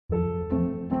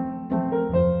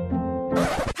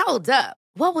Hold up.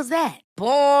 What was that?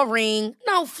 Boring.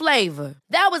 No flavor.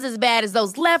 That was as bad as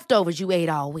those leftovers you ate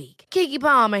all week. Keke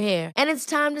Palmer here, and it's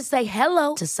time to say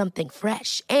hello to something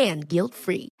fresh and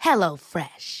guilt-free. Hello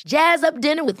Fresh. Jazz up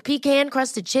dinner with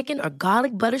pecan-crusted chicken or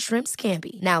garlic butter shrimp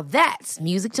scampi. Now that's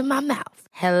music to my mouth.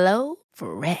 Hello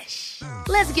Fresh.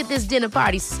 Let's get this dinner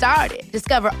party started.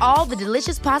 Discover all the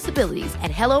delicious possibilities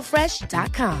at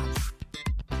hellofresh.com.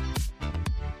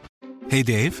 Hey,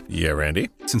 Dave. Yeah, Randy.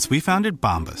 Since we founded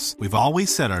Bombas, we've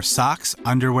always said our socks,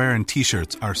 underwear, and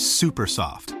T-shirts are super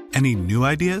soft. Any new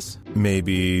ideas?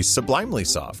 Maybe sublimely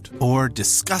soft. Or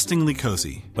disgustingly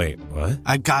cozy. Wait, what?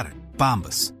 I got it.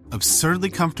 Bombas. Absurdly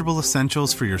comfortable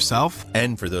essentials for yourself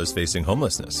And for those facing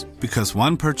homelessness. because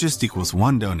one purchased equals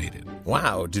one donated.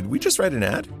 Wow, did we just write an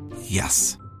ad?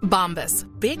 Yes. Bombas.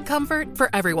 Big comfort for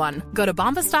everyone. Go to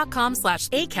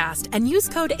bombas.com/ACAST and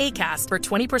use code ACAST for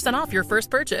 20% off your first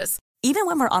purchase. Even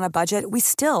when we're on a budget, we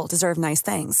still deserve nice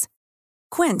things.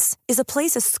 Quince is a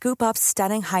place to scoop up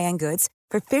stunning high-end goods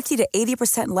for 50 to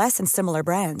 80% less than similar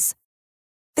brands.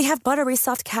 They have buttery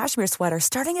soft cashmere sweaters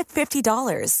starting at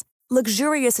 $50,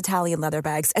 luxurious Italian leather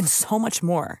bags, and so much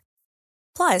more.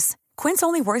 Plus, Quince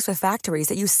only works with factories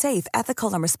that use safe,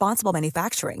 ethical, and responsible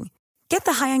manufacturing. Get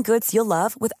the high-end goods you'll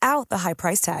love without the high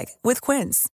price tag with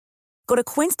Quince. Go to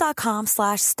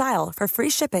quince.com/style for free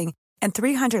shipping and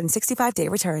 365-day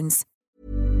returns.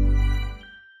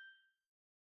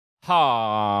 Hallå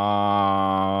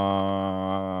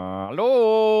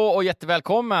och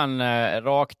jättevälkommen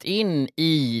rakt in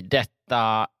i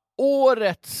detta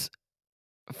årets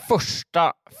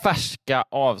första färska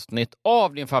avsnitt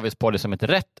av din favorispodd som heter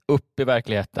Rätt upp i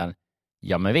verkligheten.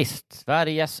 Ja men visst,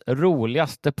 Sveriges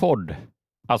roligaste podd.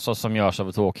 Alltså som görs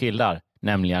av två killar,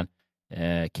 nämligen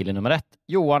killen nummer 1,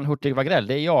 Johan Hurtig Wagrell,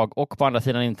 det är jag, och på andra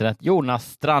sidan internet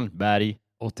Jonas Strandberg.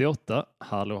 88,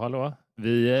 hallå.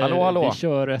 Vi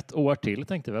kör ett år till,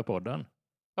 tänkte vi, podden.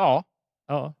 Ja.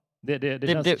 Ja, det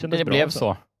bra blev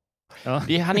så. Ja.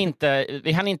 Vi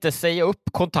hann inte säga upp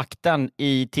kontakten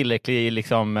i tillräcklig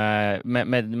liksom,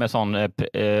 med sån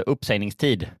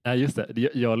uppsägningstid. Ja, just det.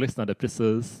 Jag lyssnade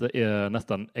precis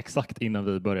nästan exakt innan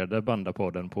vi började banda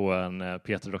podden på en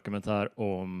P3-dokumentär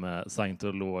om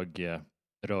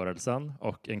scientologrörelsen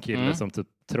och en kille som typ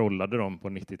trollade dem på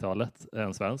 90-talet,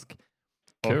 en svensk.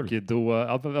 Kul. Och då,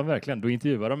 ja, verkligen, då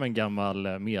intervjuade de en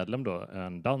gammal medlem då,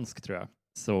 en dansk tror jag,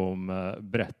 som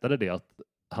berättade det att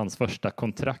hans första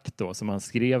kontrakt då, som han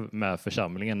skrev med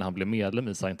församlingen när han blev medlem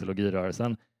i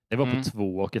scientologirörelsen, det var på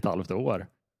 2,5 år.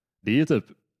 Det är ju typ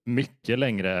mycket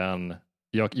längre än...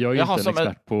 Jag är inte en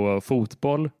expert på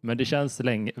fotboll, men det känns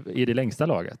i det längsta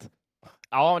laget.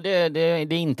 Ja, det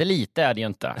är inte lite, är det ju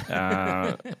inte.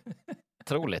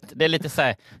 Troligt. Det är lite så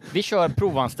här, vi kör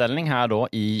provanställning här då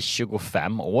i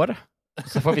 25 år.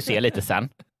 Så får vi se lite sen.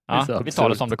 Ja, vi tar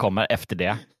det som det kommer efter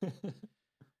det.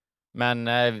 Men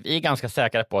vi är ganska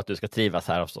säkra på att du ska trivas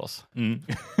här hos oss.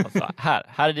 Alltså,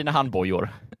 här är dina handbojor.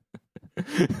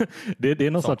 Det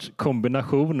är någon sorts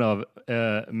kombination av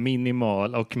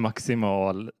minimal och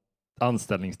maximal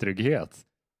anställningstrygghet.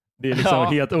 Det är liksom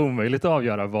helt omöjligt att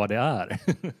avgöra vad det är.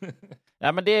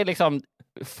 Ja, men det är liksom,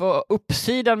 för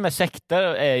uppsidan med sekter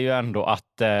är ju ändå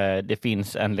att det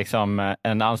finns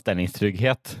en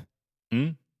anställningstrygghet.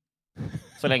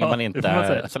 Så länge man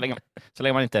inte så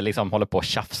länge man inte liksom håller på och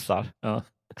tjafsar. Ja.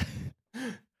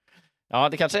 Ja,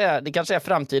 det kanske är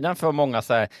framtiden för många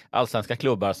så här allsvenska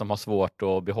klubbar som har svårt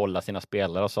att behålla sina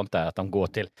spelare och sånt där, att de går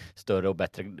till större och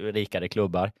bättre, rikare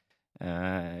klubbar.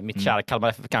 Mitt kära Kalmar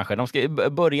FF kanske, de ska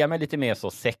börja med lite mer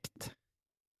så sekt.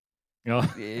 Ja.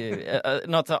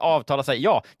 Något avtal säger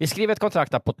ja, vi skriver ett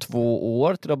kontrakt här på 2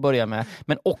 år till att börja med,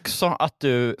 men också att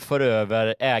du för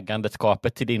över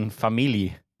ägandeskapet till din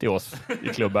familj till oss i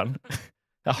klubben.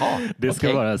 Jaha, det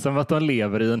ska vara som att de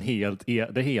lever i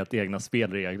det helt egna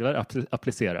spelregler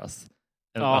appliceras.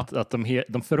 Ja. Att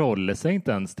de förhåller sig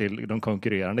inte ens till de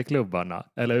konkurrerande klubbarna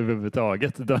eller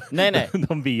överhuvudtaget. Nej.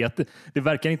 De vet, det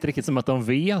verkar inte riktigt som att de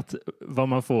vet vad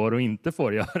man får och inte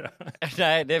får göra.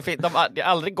 Nej, det har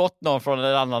aldrig gått någon från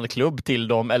en annan klubb till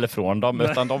dem eller från dem.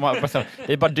 Nej. Utan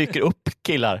det bara dyker upp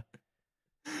killar.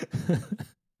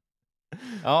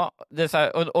 Ja, det är så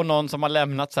här, och någon som har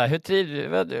lämnat så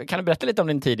här, kan du berätta lite om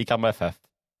din tid i Kalmar FF?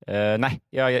 Nej,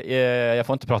 jag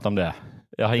får inte prata om det.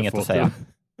 Jag har inget att säga.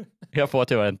 Jag får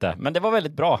tyvärr inte. Men det var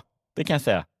väldigt bra, det kan jag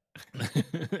säga.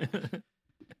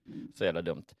 Så jävla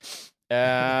dumt.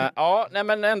 Ja, nej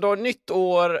men ändå nytt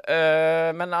år,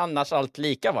 men annars allt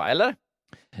lika, va? Eller?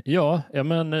 Ja,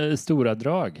 men stora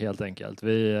drag helt enkelt.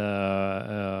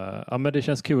 Men det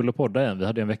känns kul att podda igen. Vi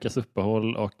hade en veckas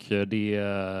uppehåll och det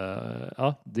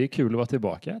är kul att vara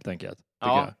tillbaka helt enkelt.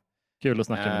 Ja. Kul att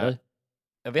snacka med dig.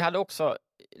 Vi hade också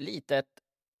lite ett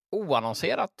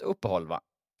oannonserat uppehåll, va?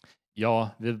 Ja,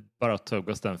 vi bara tog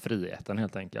oss den friheten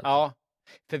helt enkelt. Ja,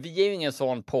 för vi är ju ingen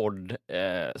sån podd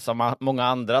som många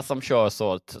andra som kör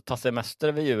så, ta semester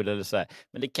över jul eller så här.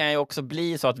 Men det kan ju också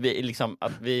bli så att vi liksom,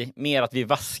 att vi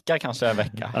vaskar kanske en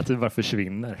vecka. Att vi bara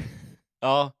försvinner.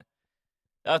 Ja.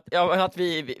 Att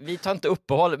vi tar inte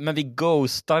uppehåll, men vi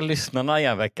ghostar lyssnarna i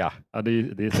en vecka. Ja,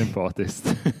 det är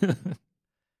sympatiskt.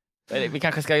 Vi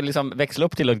kanske ska liksom växla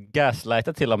upp till och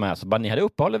gaslighta till och med. Så bara, ni hade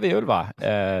uppehåll över jul, va?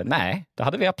 Nej, det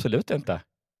hade vi absolut inte.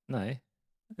 Nej.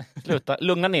 Sluta,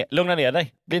 lugna ner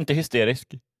dig. Bli inte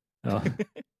hysterisk. Ja.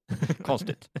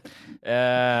 Konstigt.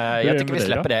 Jag tycker vi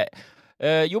släpper det.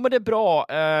 Jo, men det är bra.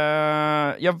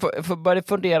 Jag började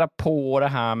fundera på det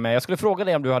här med... Jag skulle fråga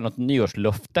dig om du har något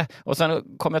nyårslöfte. Och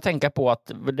sen kom jag att tänka på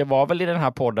att det var väl i den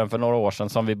här podden för några år sedan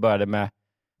som vi började med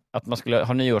att man skulle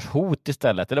ha nyårshot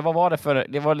istället. Eller vad var det för...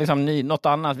 Det var liksom något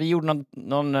annat. Vi gjorde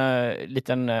någon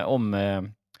liten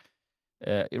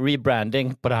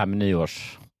rebranding på det här med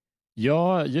nyårs...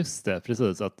 Ja, just det.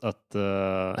 Precis. Att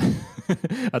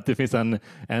det finns en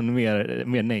mer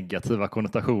negativa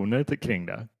konnotationer kring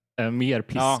det. Mer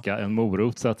piska än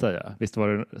morot, så att säga. Visst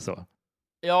var det så?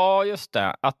 Ja, just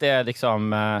det. Att det är liksom...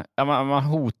 man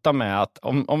hotar med att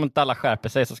om inte alla skärper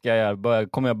sig så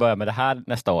kommer jag börja med det här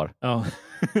nästa år. Ja.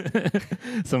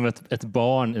 Som ett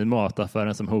barn i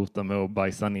mataffären som hotar med att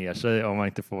bajsa ner sig om man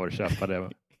inte får köpa det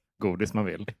godis man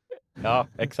vill. Ja,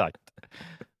 exakt.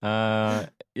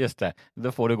 Just det.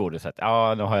 Då får du godiset.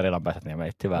 Ja, nu har jag redan bajsat ner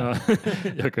mig, tyvärr. Ja,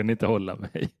 jag kunde inte hålla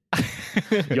mig.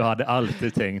 Jag hade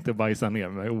alltid tänkt att bajsa ner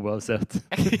mig oavsett.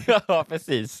 Ja,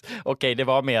 precis. Okej, det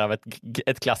var mer av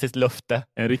ett klassiskt löfte.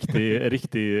 En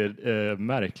riktig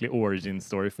märklig origin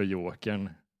story för Jokern,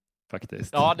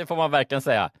 faktiskt. Ja, det får man verkligen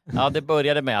säga. Ja, det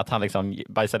började med att han liksom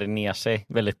bajsade ner sig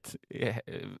väldigt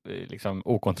liksom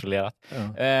okontrollerat. Ja.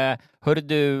 Hörde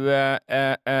du,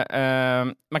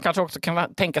 man kanske också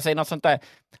kan tänka sig något sånt där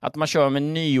att man kör med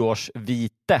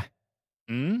nyårsvite.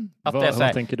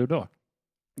 Vad tänker du då?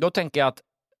 Då tänker jag att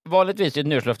vanligtvis i ett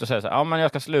nyårslöfte säger så här, ja, men jag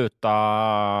ska sluta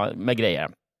med grejer,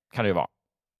 kan det ju vara.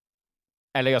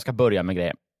 Eller jag ska börja med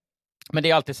grejer. Men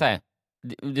det är alltid så här,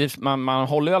 man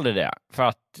håller ju aldrig det, för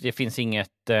att det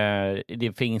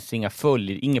finns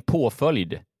ingen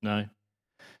påföljd. Nej.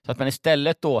 Så att man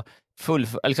istället då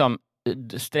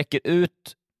sträcker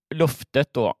ut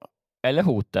luftet då, eller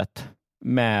hotet,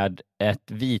 med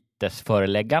ett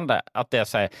vitesföreläggande. Att det är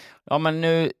så här, ja, men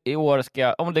nu i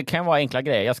år det kan vara enkla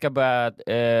grejer.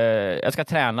 Jag ska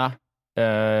träna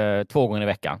 2 gånger i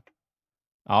veckan.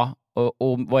 Ja,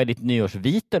 och vad är ditt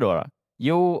nyårsvite då?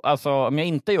 Jo, alltså om jag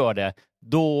inte gör det,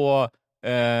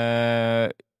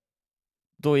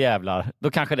 då jävlar.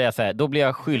 Då kanske det är så här, då blir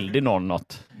jag skyldig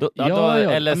något.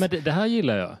 Eller, men det här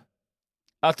gillar jag.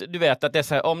 Att du vet att det är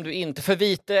så här, om du inte, för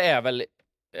vite är väl,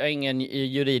 jag är ingen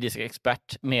juridisk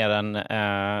expert mer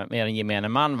än gemene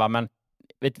man, va? Men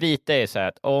ett vite är så här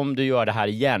att om du gör det här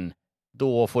igen,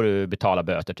 då får du betala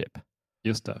böter typ.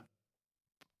 Just det.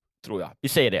 Tror jag. Vi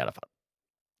säger det i alla fall.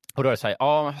 Och då är det så här,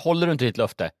 ja, håller du inte ditt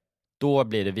löfte, då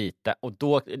blir det vite. Och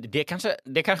då,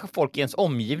 det kanske folk i ens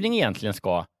omgivning egentligen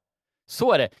ska.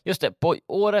 Så är det. Just det, på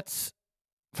årets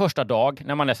första dag,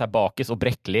 när man är så här bakis och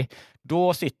bräcklig,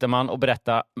 då sitter man och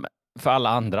berättar för alla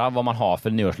andra vad man har för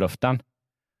nyårslöften.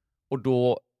 Och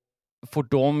då får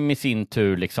de i sin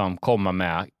tur liksom komma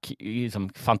med liksom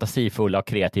fantasifulla och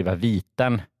kreativa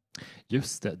viten.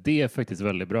 Just det, det är faktiskt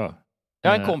väldigt bra.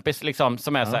 Jag har en kompis liksom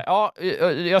som är så här,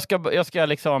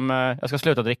 jag ska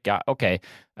sluta dricka, okej.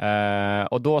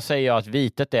 Och då säger jag att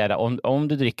vitet är det, om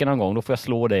du dricker någon gång, då får jag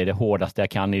slå dig det hårdaste jag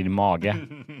kan i din mage.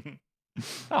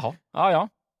 Jaha, ja.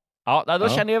 Ja, då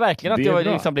känner jag verkligen att jag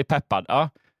liksom blir peppad. Ja.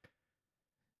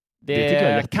 Det tycker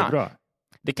jag är jättebra.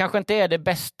 Det kanske inte är det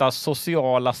bästa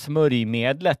sociala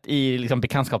smörjmedlet i liksom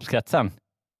bekantskapskretsen.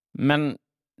 Men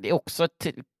det är också ett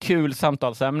kul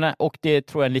samtalsämne och det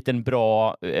tror jag är en liten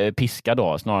bra piska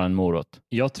då, snarare än morot.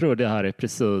 Jag tror det här är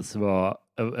precis vad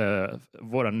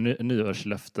våra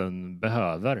nyårslöften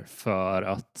behöver, för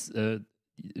att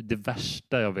det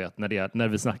värsta jag vet när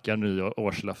vi snackar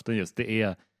nyårslöften just,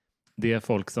 det är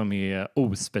folk som är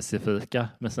ospecifika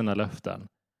med sina löften.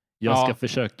 Jag ska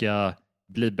försöka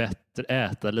bli bättre,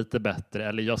 äta lite bättre,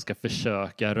 eller jag ska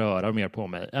försöka röra mer på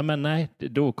mig. Ja, men nej,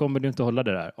 då kommer du inte hålla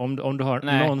det där. Om du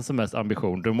har någon som helst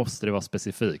ambition, då måste det vara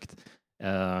specifikt.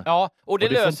 Och det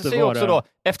löser sig också då,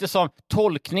 eftersom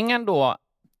tolkningen då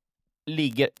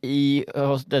ligger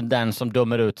hos den som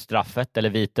dömer ut straffet eller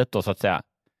vitet då, så att säga.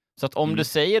 Så att om du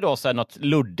säger då så här något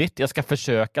luddigt, jag ska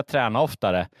försöka träna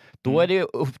oftare, då är det ju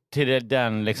upp till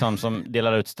den liksom som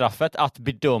delar ut straffet att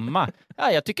bedöma.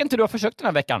 Ja, jag tycker inte du har försökt den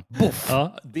här veckan. Boff!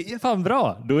 Ja, det är fan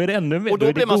bra. Då är det ännu mer. Och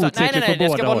då blir man så här, nej, på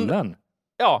båda hållen.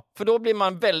 Ja, för då blir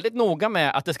man väldigt noga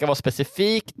med att det ska vara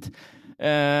specifikt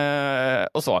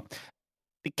och så.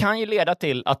 Det kan ju leda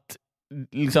till att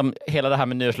liksom hela det här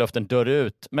med nyårslöften dör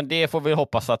ut, men det får vi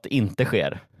hoppas att det inte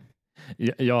sker.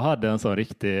 Jag hade en sån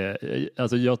riktig,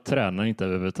 alltså jag tränar inte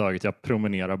överhuvudtaget, jag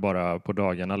promenerar bara på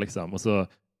dagarna liksom. Och så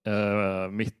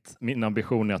min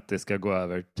ambition är att det ska gå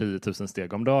över 10 000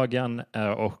 steg om dagen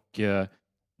och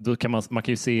då kan man kan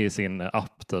ju se i sin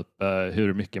app typ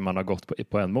hur mycket man har gått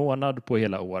på en månad, på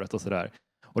hela året och sådär.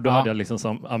 Och då hade jag liksom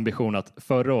som ambition att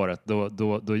förra året då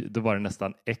var det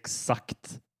nästan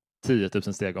exakt 10 000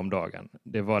 steg om dagen.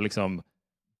 Det var liksom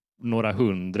några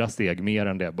 100 steg mer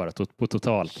än det bara på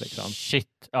totalt. Liksom. Shit.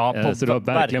 Ja, så det var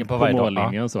verkligen på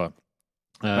mållinjen så.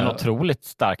 Men otroligt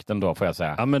starkt ändå får jag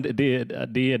säga. Ja, men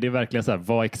det är verkligen så här,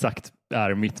 vad exakt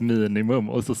är mitt minimum?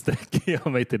 Och så sträcker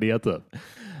jag mig till det typ.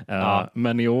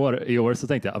 Men i år så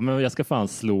tänkte jag, men jag ska fan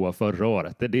slå förra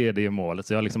året. Det är målet.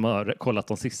 Så jag liksom har kollat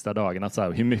de sista dagarna, så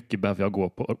här, hur mycket behöver jag gå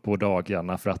på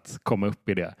dagarna för att komma upp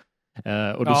i det?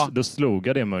 Och då slog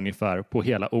jag det med ungefär på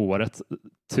hela året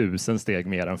 1000 steg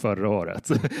mer än förra året.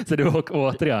 Så det var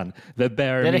återigen the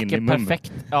bare minimum. Det räcker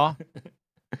perfekt.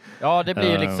 Ja, det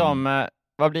blir ju liksom,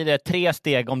 vad blir det? 3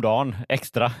 steg om dagen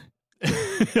extra.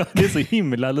 Ja, det är så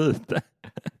himla lite.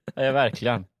 Ja,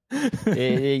 verkligen.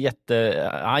 Det är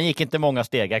han gick inte många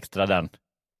steg extra den.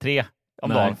 3 om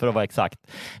dagen för att vara exakt.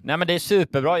 Nej, men det är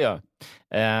superbra ju.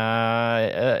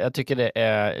 Jag tycker det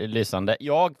är lysande.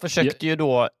 Jag försökte ju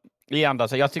då igen,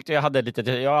 så jag tyckte jag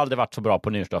har aldrig varit så bra på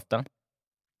nyårslöften.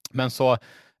 Men så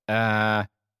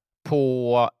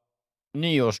på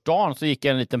nyårsdagen så gick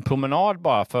jag en liten promenad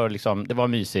bara för liksom, det var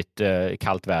mysigt,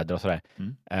 kallt väder och sådär.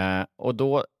 Och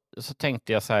då så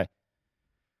tänkte jag så här,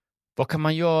 vad kan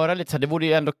man göra lite så här? Det vore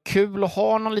ju ändå kul att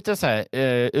ha någon liten så här,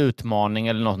 utmaning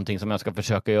eller någonting som jag ska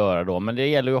försöka göra då. Men det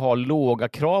gäller ju att ha låga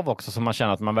krav också så man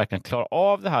känner att man verkligen klarar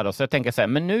av det här då. Så jag tänker så här,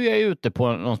 men nu är jag ute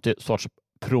på någon sorts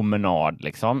promenad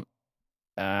liksom.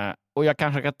 Och jag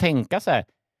kanske kan tänka så här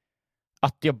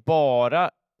att jag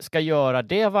bara ska göra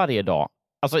det varje dag.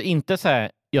 Alltså inte så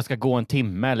här, jag ska gå en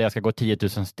timme eller jag ska gå 10 000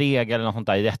 steg eller något sånt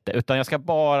där i detta. Utan jag ska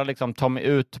bara liksom ta mig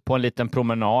ut på en liten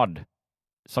promenad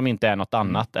som inte är något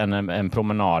annat än en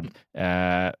promenad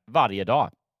varje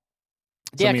dag.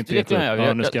 Det som inte är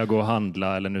typ, nu ska jag gå och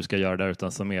handla eller nu ska jag göra det,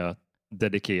 utan som är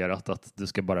dedikerat att du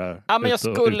ska bara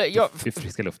ut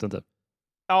friska luften typ.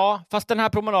 Ja, fast den här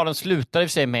promenaden slutade i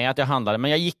sig med att jag handlade,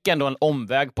 men jag gick ändå en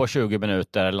omväg på 20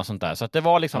 minuter eller något sånt där. Så att det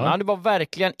var liksom, det var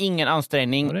verkligen ingen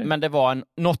ansträngning, men det var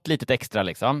något litet extra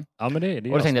liksom. Ja, men det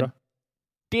är och tänkte,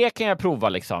 det kan jag prova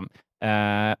liksom.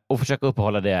 Och försöka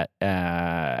uppehålla det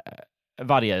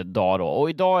varje dag då. Och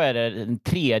idag är det den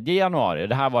 3 januari.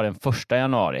 Det här var den 1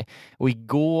 januari. Och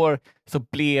igår så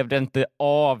blev det inte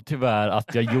av tyvärr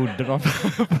att jag gjorde någon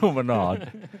promenad.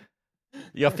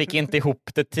 Jag fick inte ihop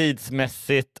det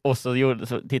tidsmässigt och så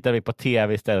tittade vi på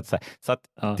tv istället. Så att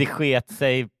det sket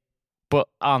sig på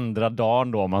andra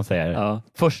dagen då, om man säger. Ja.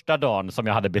 Första dagen som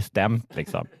jag hade bestämt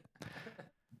liksom.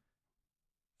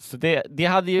 Så det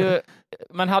hade ju,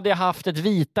 men hade jag haft ett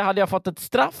vita, hade jag fått ett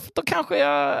straff, då kanske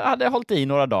jag hade hållit i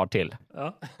några dagar till.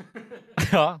 Ja.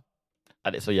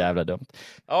 Ja, det är så jävla dumt.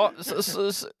 Ja,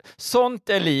 sånt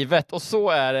är livet och så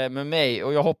är det med mig.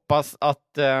 Och jag hoppas att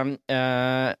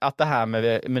det här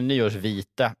med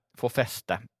nyårsvite får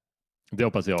fäste. Det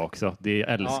hoppas jag också.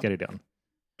 Jag älskar idén.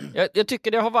 Jag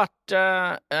tycker det har varit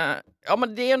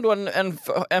men det är ändå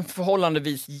en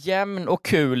förhållandevis jämn och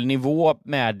kul nivå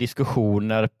med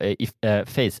diskussioner i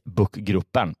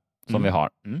Facebookgruppen som vi har,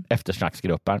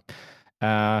 eftersnacksgruppen.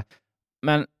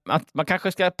 Men att man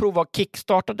kanske ska prova att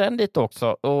kickstarta den lite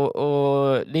också.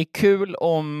 Och det är kul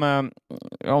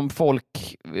om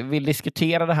folk vill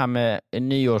diskutera det här med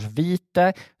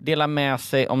nyårsvite, dela med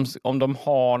sig om de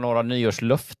har några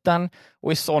nyårslöften,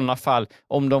 och i sådana fall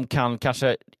om de kan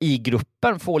kanske i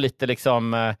gruppen få lite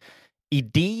liksom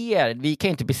idéer. Vi kan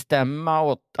inte bestämma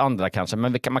åt andra kanske,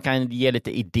 men man kan ge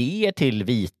lite idéer till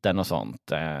viten och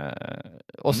sånt.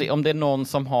 Och se om det är någon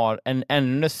som har en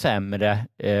ännu sämre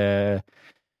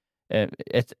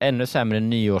ett ännu sämre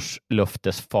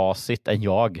nyårslöftesfacit än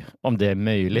jag, om det är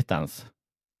möjligt ens.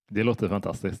 Det låter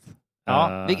fantastiskt.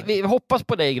 Ja, vi hoppas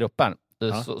på det i gruppen.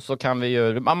 Så kan vi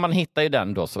ju, man hittar ju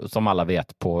den då som alla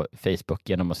vet på Facebook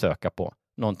genom att söka på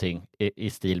någonting i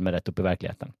stil med Rätt upp i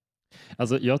verkligheten.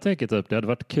 Alltså jag tänker typ, det hade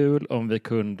varit kul om vi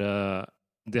kunde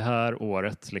det här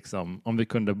året liksom, om vi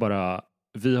kunde bara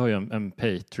vi har ju en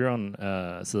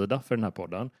Patreon-sida för den här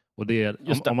podden. Och det är,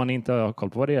 om man inte har koll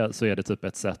på vad det är, så är det typ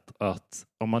ett sätt att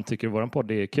om man tycker våran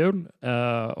podd är kul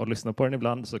och lyssnar på den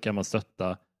ibland, så kan man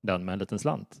stötta den med en liten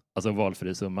slant. Alltså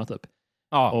valfri summa typ.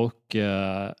 Ja. Och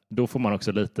då får man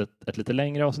också ett lite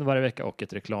längre avsnitt varje vecka och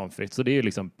ett reklamfritt. Så det är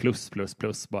liksom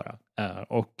plus bara.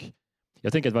 Och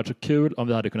jag tänker att det var så kul om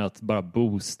vi hade kunnat bara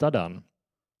boosta den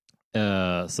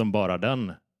som bara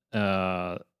den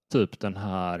typ den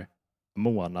här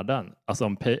månaden.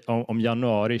 Alltså om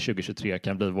januari 2023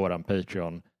 kan bli våran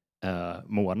Patreon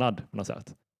månad på något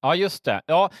sätt. Ja, just det.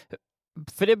 Ja,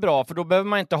 för det är bra, för då behöver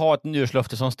man inte ha ett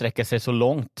nyårslöfte som sträcker sig så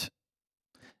långt.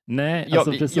 Nej,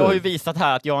 alltså precis. Jag har ju visat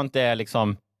här att jag inte är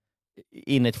liksom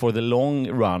in it for the long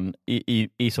run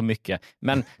i så mycket.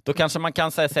 Men då kanske man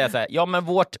kan säga så här, ja men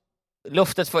vårt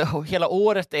löftet för hela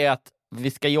året är att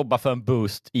vi ska jobba för en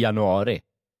boost i januari.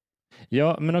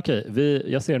 Ja, men okej.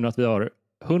 Jag ser nu att vi har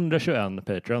 121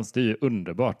 Patrons. Det är ju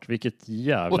underbart. Vilket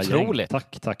jävla otroligt gäng.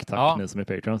 Tack ja. Ni som är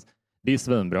Patrons. Det är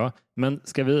svinbra. Men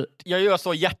ska vi... Jag gör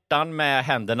så hjärtan med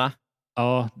händerna.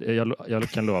 Ja, jag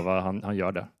kan lova han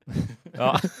gör det.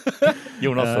 Ja,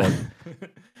 Jonas såg.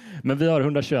 Men vi har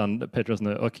 121 Patrons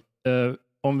nu och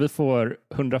om vi får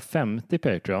 150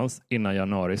 Patrons innan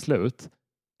januari slut,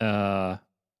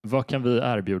 vad kan vi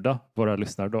erbjuda våra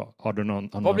lyssnare då? Har du någon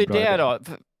vad blir det idé? Då?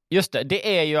 Just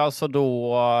det är ju alltså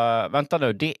då, vänta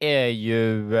nu, det är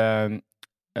ju,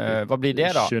 vad blir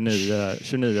det då?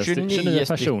 29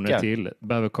 personer till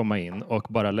behöver komma in och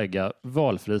bara lägga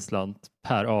valfri slant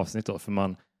per avsnitt då,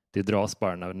 för det dras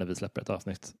bara när vi släpper ett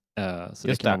avsnitt. Så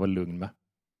just det kan man vara lugn med.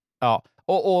 Ja,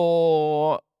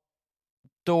 och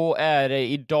då är det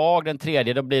idag den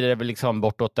 3:e, då blir det väl liksom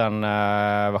bortåt den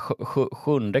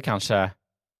 7:e kanske,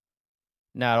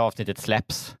 när avsnittet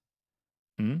släpps.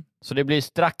 Mm. Så det blir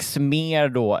strax mer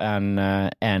då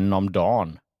än om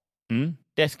dagen. Mm.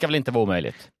 Det ska väl inte vara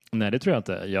omöjligt? Nej, det tror jag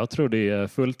inte. Jag tror det är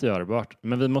fullt görbart.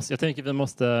 Men jag tänker vi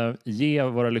måste ge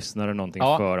våra lyssnare någonting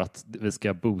för att vi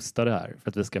ska boosta det här. För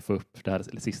att vi ska få upp det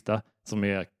här sista som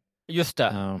är... Just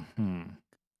det.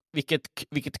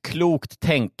 Vilket klokt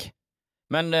tänk.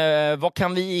 Men vad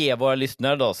kan vi ge våra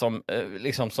lyssnare då som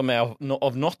är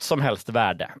av något som helst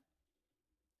värde?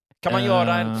 Kan man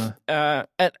göra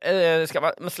ska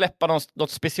man släppa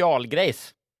något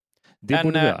specialgrejs? Det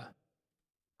borde vi.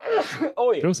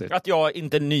 Oj, Prosit. att jag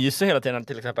inte nyser hela tiden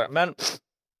till exempel. Men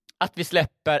att vi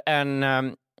släpper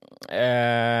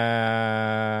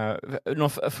någon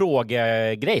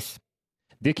frågegrejs.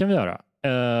 Det kan vi göra.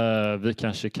 Vi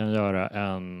kanske kan göra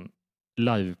en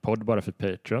livepodd bara för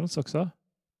Patrons också.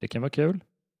 Det kan vara kul.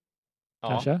 Ja.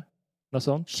 Kanske. Något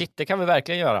sånt. Shit, det kan vi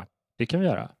verkligen göra. Det kan vi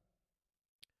göra.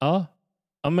 Ja.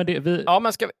 Ja, men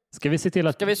men ska vi se till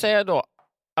att... Ska vi säga då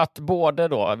att både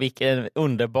då, vilken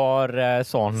underbar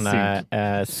sån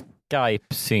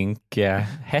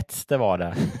Skype-sync-hets det var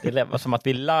det. Det var som att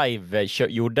vi live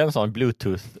gjorde en sån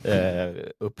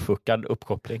Bluetooth-uppfuckad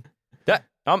uppkoppling. Ja,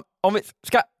 om vi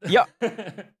ska... Ja.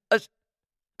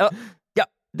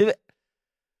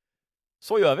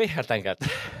 Så gör vi helt enkelt.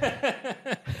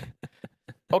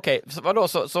 Okej, så vadå?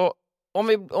 Så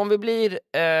om vi blir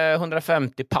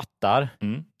 150 pattar,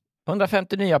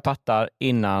 150 nya pattar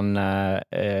innan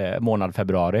månad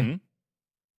februari,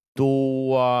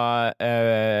 då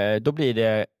blir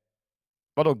det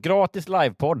gratis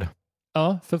livepodd.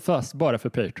 Ja, fast bara för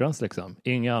Patrons liksom.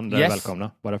 Inga andra är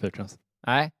välkomna, bara Patrons.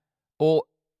 Nej, och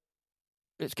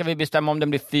ska vi bestämma om den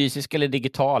blir fysisk eller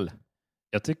digital?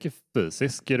 Jag tycker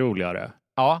fysisk är roligare.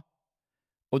 Ja,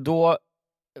 och då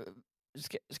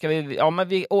ska vi... Ja, men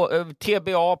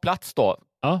TBA-plats då.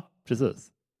 Ja,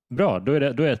 precis. Bra, då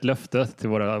är ett löfte till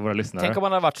våra lyssnare. Tänk om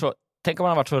man har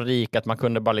varit så rik att man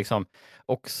kunde bara liksom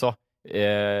också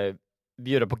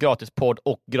bjuda på gratis podd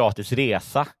och gratis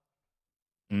resa.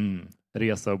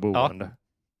 Resa och boende.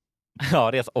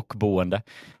 Ja, resa och boende.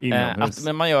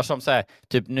 Men man gör som så här,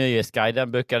 typ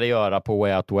Nöjesguiden brukade göra på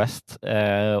Way Out West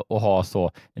och ha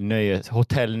så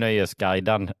Hotell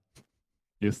Nöjesguiden.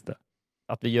 Just det.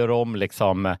 Att vi gör om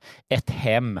liksom ett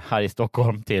hem här i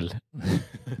Stockholm till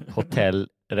hotell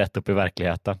rätt upp i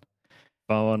verkligheten.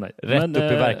 Rätt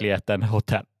upp i verkligheten,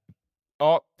 hotell.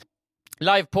 Ja,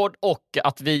 livepodd och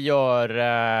att vi gör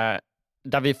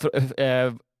där vi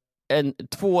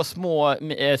två små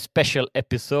special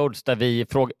episodes där vi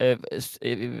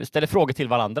ställer frågor till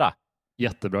varandra.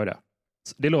 Jättebra idé.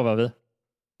 Det lovar vi.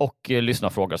 Och lyssna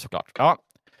frågor såklart. Ja.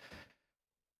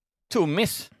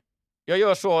 Tummis. Jag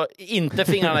gör så, inte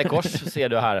fingrarna i kors, ser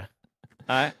du här.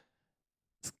 Nej.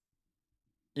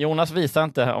 Jonas visar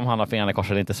inte om han har fingrarna i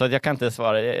kors eller inte, så jag kan inte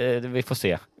svara. Vi får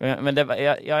se. Men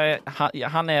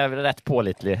han är rätt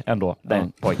pålitlig ändå,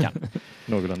 den pojken.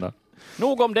 någorlunda.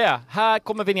 Nog om det. Här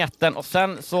kommer vignetten och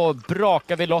sen så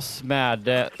brakar vi loss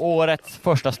med årets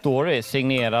första story,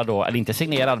 signerad då, eller inte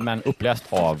signerad men uppläst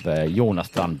av Jonas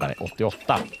Strandberg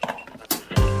 88.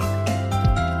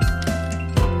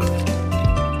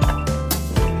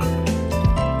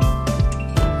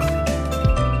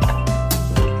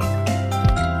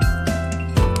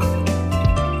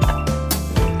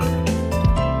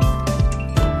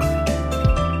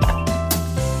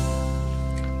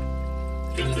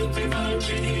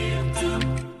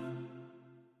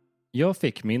 Jag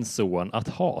fick min son att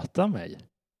hata mig.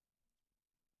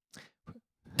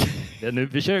 Nu,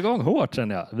 vi kör igång hårt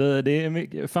känner jag. Det är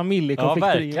mycket,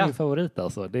 familjekonflikter är min favorit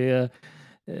alltså. Det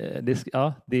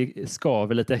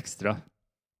skaver lite extra.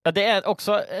 Ja, det är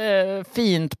också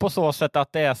fint på så sätt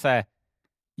att det är så här,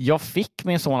 jag fick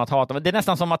min son att hata mig. Det är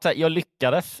nästan som att jag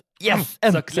lyckades. Yes,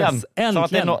 äntligen! Som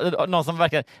att det är någon som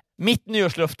verkar... Mitt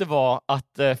nyårslöfte var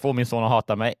att få min son att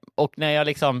hata mig. Och när jag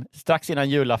liksom strax innan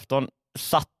julafton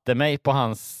satte mig på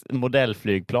hans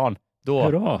modellflygplan,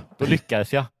 då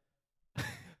lyckades jag.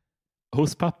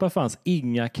 Hos pappa fanns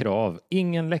inga krav,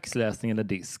 ingen läxläsning eller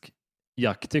disk.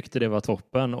 Jack tyckte det var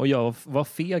toppen och jag var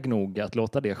feg nog att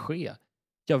låta det ske.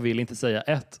 Jag vill inte säga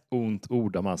ett ont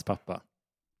ord om hans pappa.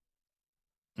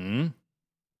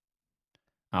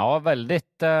 Ja,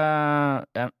 väldigt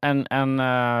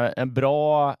en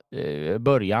bra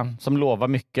början som lovar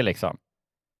mycket liksom.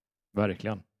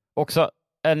 Verkligen. Också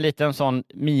en liten sån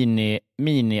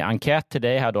mini-enkät till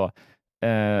dig här då.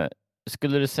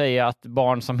 Skulle du säga att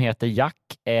barn som heter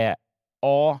Jack är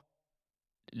A,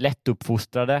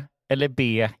 lättuppfostrade eller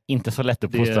B, inte så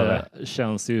lättuppfostrade? Det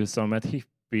känns ju som ett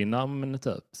hippienamn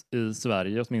typ, i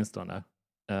Sverige åtminstone.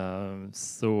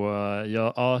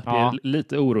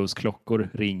 Lite orosklockor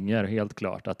ringer helt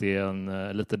klart att det är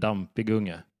en lite dampig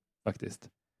unge faktiskt.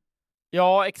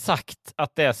 Ja, exakt.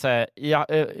 Att det är så här,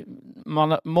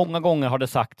 många gånger har det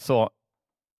sagt så.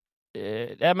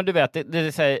 Men du vet, det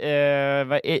är så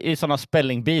här, i sådana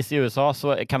spelling bees i USA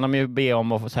så kan de ju be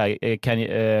om att så här,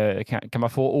 kan man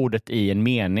få ordet i en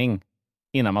mening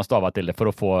innan man stavar till det för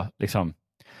att få liksom.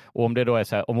 Och om det då är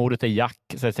så här, om ordet är Jack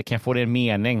så kan jag få det i en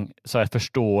mening så jag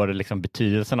förstår liksom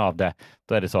betydelsen av det.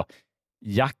 Då är det så.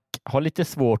 Jack har lite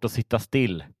svårt att sitta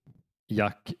still.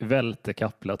 Jack välte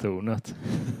kaplatornet.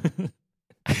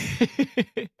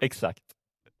 Exakt.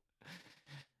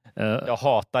 Jag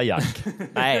hatar Jack.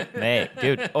 nej,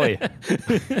 gud, oj.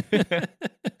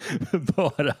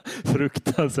 Bara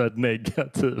fruktansvärt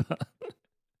negativa.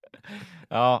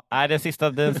 Ja, den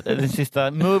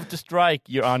sista move to strike,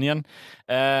 your onion.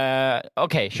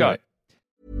 Okay, sure.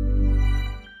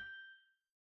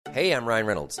 Hey, I'm Ryan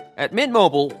Reynolds. At Mint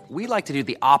Mobile, we like to do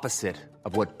the opposite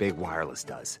of what Big Wireless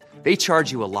does. They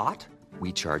charge you a lot,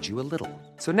 we charge you a little.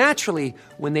 So naturally,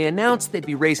 when they announced they'd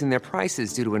be raising their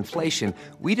prices due to inflation,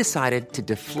 we decided to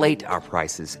deflate our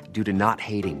prices due to not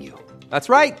hating you. That's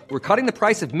right. We're cutting the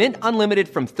price of Mint Unlimited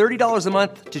from $30 a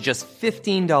month to just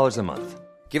 $15 a month.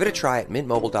 Give it a try at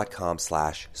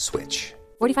mintmobile.com/switch.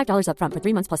 $45 up front for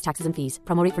 3 months plus taxes and fees.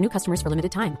 Promo rate for new customers for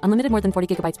limited time. Unlimited more than 40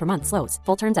 gigabytes per month. Slows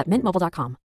full terms at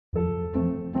mintmobile.com.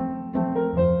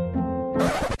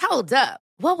 Hold up.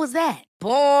 What was that?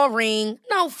 Boring.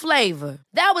 No flavor.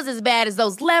 That was as bad as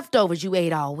those leftovers you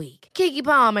ate all week. Keke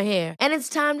Palmer here, and it's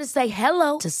time to say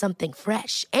hello to something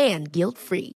fresh and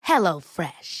guilt-free. Hello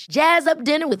Fresh. Jazz up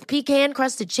dinner with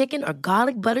pecan-crusted chicken or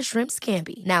garlic butter shrimp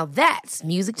scampi. Now that's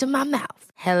music to my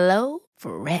mouth. Hello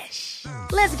Fresh.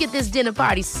 Let's get this dinner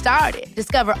party started.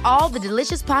 Discover all the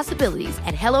delicious possibilities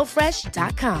at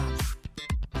hellofresh.com.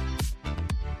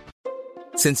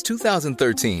 Since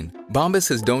 2013, Bombas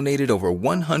has donated over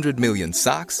 100 million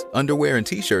socks, underwear, and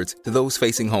T-shirts to those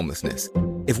facing homelessness.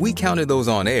 If we counted those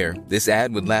on air, this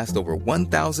ad would last over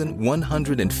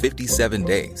 1,157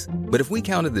 days. But if we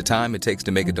counted the time it takes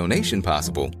to make a donation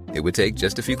possible, it would take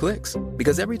just a few clicks.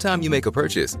 Because every time you make a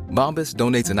purchase, Bombas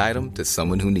donates an item to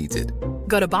someone who needs it.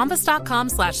 Go to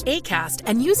bombas.com/ACAST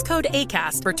and use code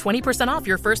ACAST for 20% off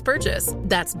your first purchase.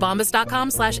 That's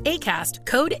bombas.com/ACAST,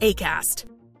 code ACAST.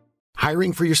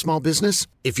 Hiring for your small business?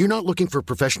 If you're not looking for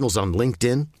professionals on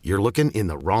LinkedIn, you're looking in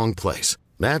the wrong place.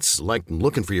 That's like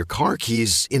looking for your car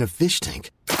keys in a fish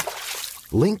tank.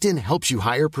 LinkedIn helps you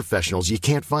hire professionals you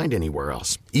can't find anywhere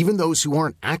else, even those who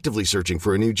aren't actively searching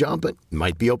for a new job but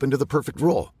might be open to the perfect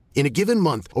role. In a given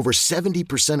month, over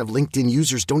 70% of LinkedIn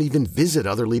users don't even visit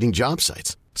other leading job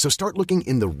sites. So start looking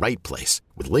in the right place.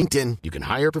 With LinkedIn, you can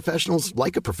hire professionals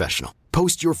like a professional.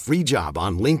 Post your free job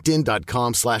on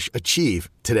linkedin.com/achieve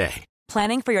today.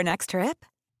 Planning for your next trip?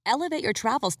 Elevate your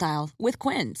travel style with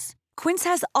Quince. Quince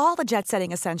has all the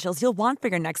jet-setting essentials you'll want for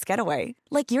your next getaway,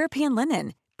 like European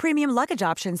linen, premium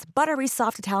luggage options, buttery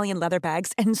soft Italian leather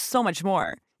bags, and so much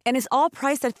more. And is all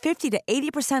priced at 50 to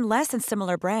 80% less than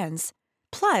similar brands.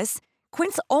 Plus,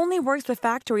 Quince only works with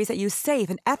factories that use safe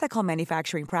and ethical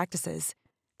manufacturing practices.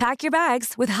 Pack your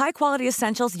bags with high-quality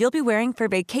essentials you'll be wearing for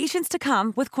vacations to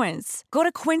come with Quince. Go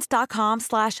to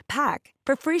quince.com/pack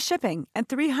for free shipping and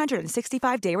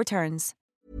 365-day returns.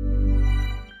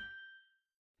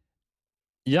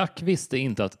 Jack visste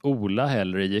inte att Ola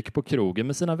hellre gick på krogen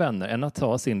med sina vänner än att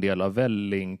ta sin del av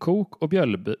vällingkok och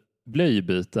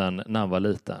blöjbyten när han var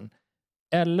liten.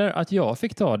 Eller att jag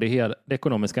fick ta det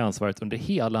ekonomiska ansvaret under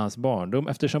hela hans barndom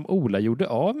eftersom Ola gjorde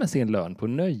av med sin lön på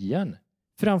nöjen.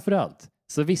 Framförallt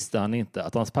så visste han inte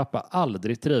att hans pappa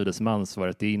aldrig trivdes med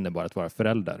ansvaret det innebar att vara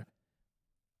förälder.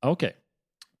 Okej.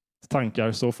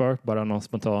 Tankar så för? Bara någon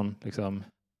spontan liksom.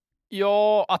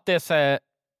 Ja, att det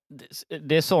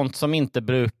är sånt som inte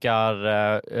brukar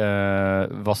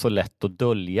vara så lätt att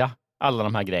dölja, alla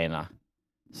de här grejerna.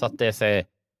 Så att det är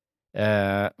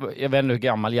jag vet inte hur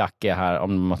gammal Jack är här,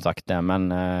 om de har sagt det,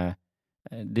 men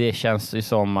det känns ju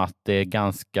som att det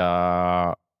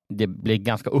blir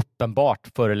ganska uppenbart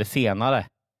förr eller senare,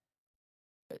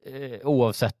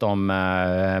 oavsett om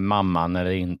mamman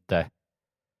eller inte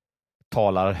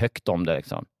talar högt om det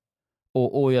liksom.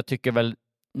 Och jag tycker väl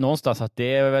någonstans att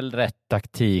det är väl rätt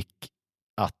taktik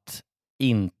att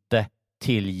inte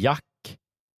till Jack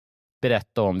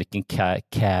berätta om vilken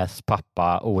käs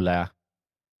pappa Ola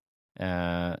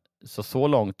är. Så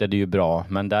långt är det ju bra,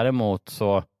 men däremot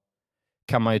så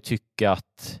kan man ju tycka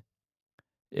att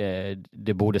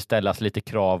det borde ställas lite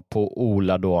krav på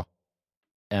Ola då,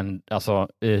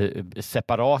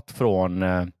 separat från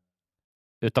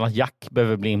utan att Jack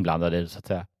behöver bli inblandad i det, så att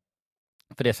säga.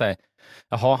 För det säger,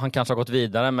 jaha, han kanske har gått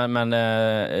vidare, men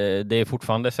det är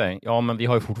fortfarande så, ja, men vi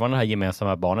har ju fortfarande det här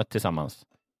gemensamma barnet tillsammans.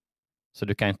 Så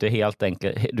du kan inte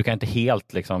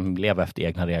helt liksom leva efter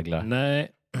egna regler.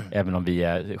 Nej. Även om vi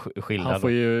är skilda. Han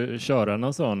får ju köra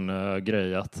en sån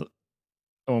grej att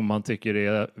om man tycker det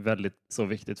är väldigt så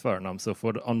viktigt för honom, så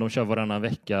om de kör varannan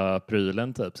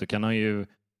vecka-prylen typ, så kan han ju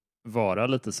vara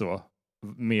lite så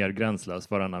mer gränslös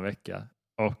varannan vecka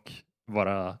och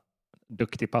vara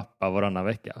duktig pappa varannan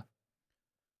vecka.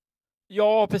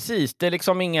 Ja, precis. Det är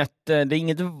liksom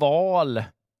inget val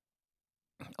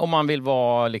om man vill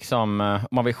vara liksom, om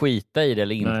man vill skita i det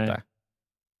eller inte. Nej.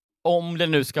 Om det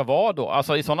nu ska vara då.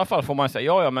 Alltså i sådana fall får man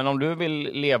säga, ja, men om du vill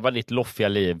leva ditt loffiga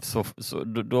liv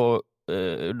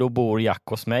då bor Jack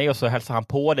hos mig och så hälsar han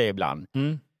på dig ibland.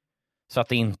 Mm. Så att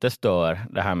det inte stör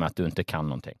det här med att du inte kan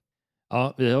någonting.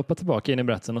 Ja, vi hoppar tillbaka in i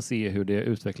berättelsen och ser hur det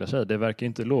utvecklar sig. Det verkar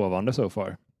inte lovande så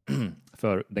far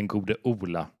för den gode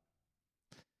Ola.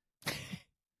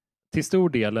 Till stor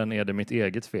delen är det mitt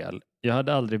eget fel. Jag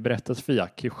hade aldrig berättat för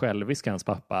Jack hur självisk hans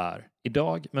pappa är.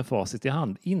 Idag, med facit i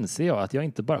hand, inser jag att jag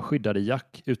inte bara skyddade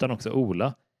Jack utan också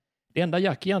Ola. Det enda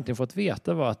Jack egentligen fått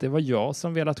veta var att det var jag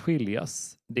som velat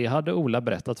skiljas. Det hade Ola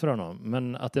berättat för honom,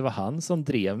 men att det var han som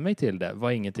drev mig till det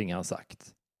var ingenting han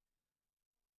sagt.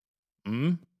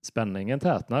 Spänningen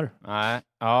tätnar. Nej,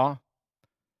 ja.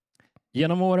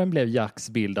 Genom åren blev Jacks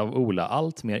bild av Ola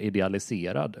allt mer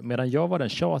idealiserad, medan jag var den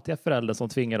tjatiga föräldern som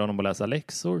tvingade honom att läsa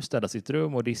läxor, städa sitt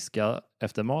rum och diska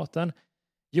efter maten.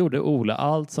 Gjorde Ola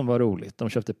allt som var roligt. De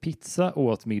köpte pizza och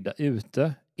åt middag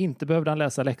ute. Inte behövde han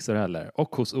läsa läxor heller.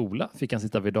 Och hos Ola fick han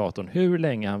sitta vid datorn hur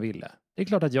länge han ville. Det är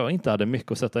klart att jag inte hade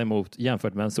mycket att sätta emot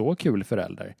jämfört med en så kul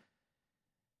förälder.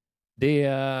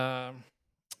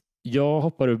 Jag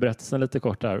hoppar ur berättelsen lite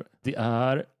kort här. Det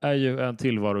är ju en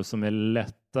tillvaro som är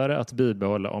lättare att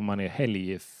bibehålla om man är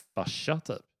helgfarsa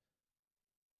typ.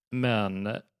 Men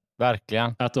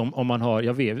verkligen. Att om man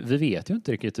har, vi vet ju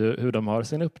inte riktigt hur de har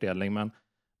sin uppdelning,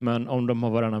 men om de har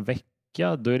varannan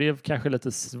vecka, då är det kanske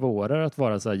lite svårare att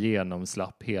vara så här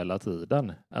genomslapp hela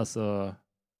tiden. Alltså,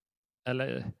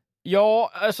 eller?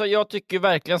 Ja, alltså jag tycker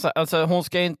verkligen så här, alltså hon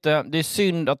ska inte, det är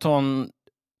synd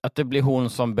att det blir hon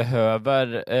som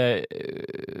behöver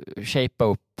shapea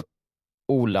upp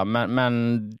Ola,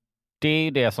 men det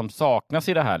är det som saknas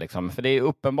i det här liksom. För det är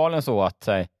uppenbarligen så att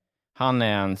han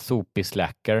är en sopig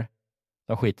slacker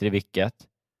som skiter i vilket.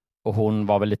 Och hon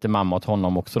var väl lite mamma åt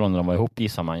honom också då när de var ihop,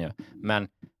 gissar man ju. Men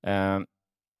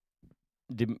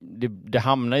det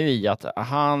hamnar ju i att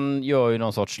han gör ju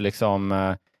någon sorts liksom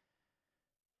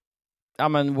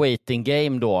waiting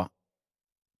game då.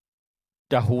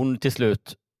 Där hon till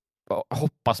slut,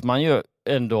 hoppas man ju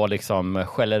ändå liksom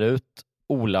skäller ut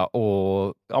Ola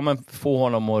och få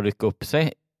honom att rycka upp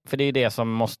sig. För det är det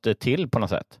som måste till på något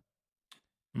sätt.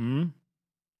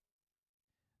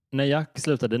 När Jack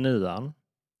slutade 9:an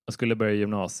och skulle börja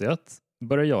gymnasiet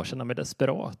började jag känna mig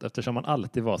desperat eftersom han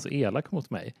alltid var så elak mot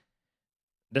mig.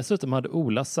 Dessutom hade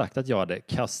Ola sagt att jag hade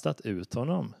kastat ut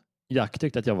honom. Jack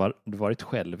tyckte att jag varit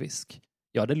självisk.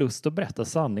 Jag hade lust att berätta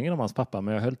sanningen om hans pappa,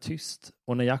 men jag höll tyst.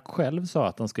 Och när Jack själv sa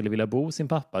att han skulle vilja bo hos sin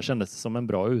pappa kändes det som en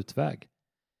bra utväg.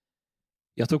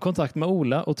 Jag tog kontakt med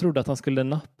Ola och trodde att han skulle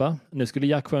nappa. Nu skulle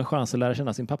Jack få en chans att lära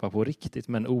känna sin pappa på riktigt,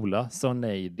 men Ola sa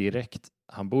nej direkt.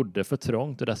 Han bodde för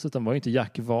trångt och dessutom var inte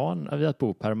Jack van vid att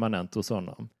bo permanent hos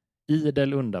honom.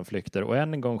 Idel undanflykter och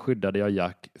än en gång skyddade jag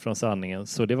Jack från sanningen,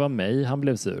 så det var mig han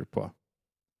blev sur på.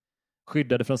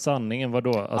 Skyddade från sanningen, vad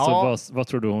då? Alltså, vad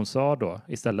tror du hon sa då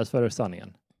istället för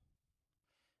sanningen?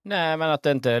 Nej, men att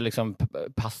det inte liksom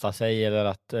passar sig, eller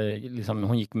att liksom,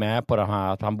 hon gick med på det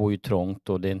här att han bor ju trångt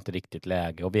och det är inte riktigt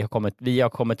läge. Och vi har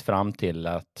kommit fram till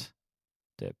att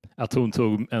att hon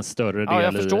tog en större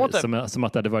del i, som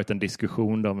att det hade varit en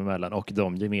diskussion dem emellan och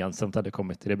de gemensamt hade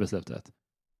kommit till det beslutet.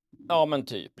 Ja, men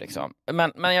typ liksom.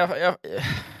 Men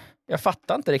jag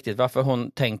fattar inte riktigt varför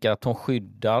hon tänker att hon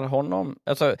skyddar honom.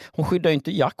 Alltså, hon skyddar ju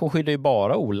inte Jack, hon skyddar ju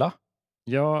bara Ola.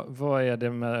 Ja, vad är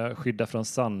det med skydda från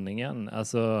sanningen?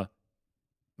 Alltså,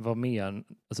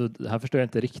 här förstår jag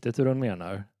inte riktigt hur hon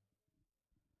menar.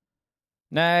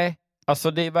 Nej,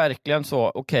 alltså det är verkligen så.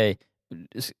 Okej,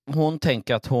 hon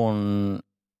tänker att hon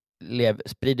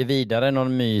sprider vidare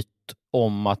någon myt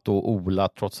om att då Ola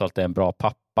trots allt är en bra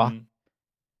pappa. Mm.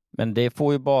 Men det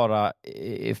får ju bara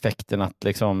effekten att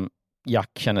liksom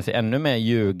Jack känner sig ännu mer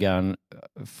ljugen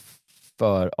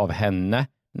av henne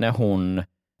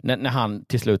när han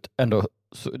till slut ändå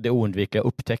det oundvikliga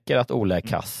upptäcker att Ola är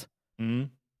kass. Mm.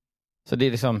 Så det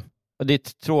är liksom, det är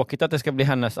tråkigt att det ska bli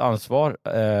hennes ansvar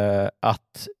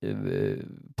att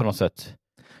på något sätt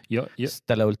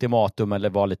ställa ultimatum eller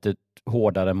vara lite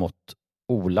hårdare mot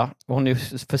Ola. Hon är ju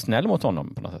för snäll mot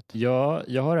honom på något sätt. Ja,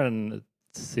 jag har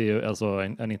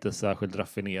en inte särskilt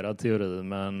raffinerad teori,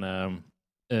 men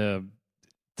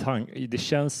det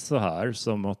känns så här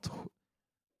som att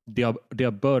det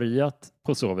har börjat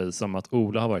på så vis som att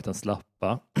Ola har varit en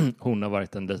slappa. Hon har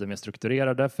varit den lite mer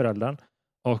strukturerade föräldern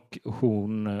och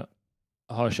hon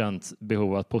har känt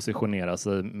behov att positionera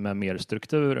sig med mer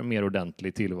struktur, mer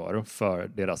ordentlig tillvaro för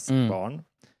deras barn.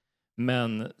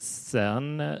 Men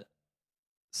sen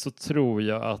så tror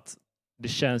jag att det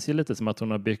känns ju lite som att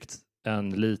hon har byggt en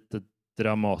lite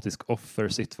dramatisk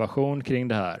offersituation kring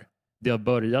det här. Det har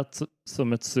börjat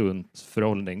som ett sunt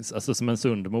alltså som en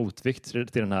sund motvikt till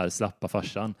den här slappa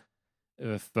farsan.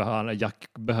 För Jack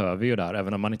behöver ju där,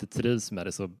 även om man inte trivs med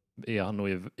det så är han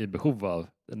nog i behov av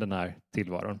den här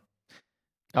tillvaron.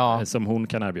 Ja. Som hon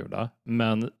kan erbjuda.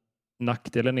 Men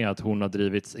nackdelen är att hon har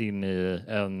drivits in i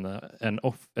en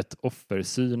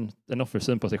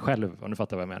offersyn på sig själv, om du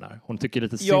fattar vad jag menar. Hon tycker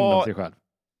lite synd om sig själv.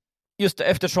 Just det,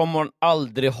 eftersom hon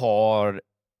aldrig har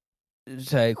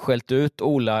skällt ut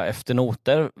Ola efter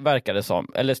noter, verkar det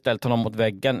som. Eller ställt honom mot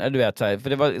väggen. Du vet, så här. För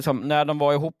det var liksom, när de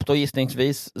var ihop då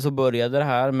gissningsvis så började det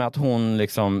här med att hon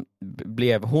liksom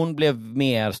blev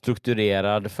mer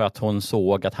strukturerad för att hon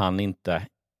såg att han inte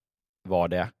var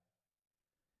det.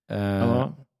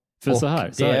 Ja.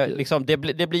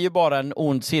 För det blir ju bara en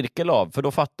ond cirkel av, för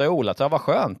då fattar jag Ola att det var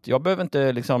skönt. Jag behöver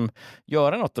inte liksom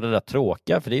göra något av det där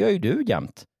tråkiga, för det gör ju du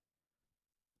jämt.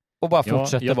 Och bara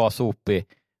fortsätter vara sopig.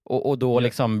 Och då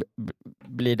liksom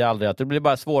blir det aldrig att det blir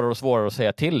bara svårare och svårare att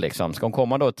säga till liksom. Ska hon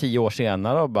komma då 10 år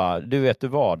senare och bara, du vet du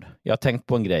vad? Jag har tänkt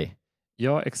på en grej.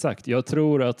 Ja, exakt. Jag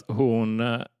tror att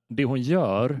det hon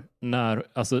gör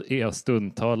är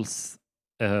stundtals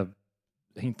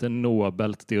inte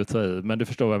nobelt det att ta i, men du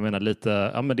förstår vad jag menar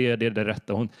lite. Men det är det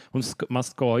rätta. Man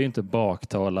ska ju inte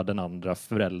baktala den andra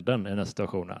föräldern i den här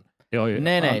situationen. Nej,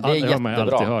 det är jättebra. Man har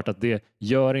alltid hört att det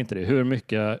gör inte det.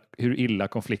 Hur illa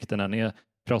konflikten än är,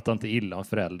 prata inte illa om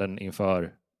föräldern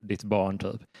inför ditt barn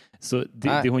typ. Så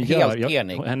det hon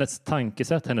gör, hennes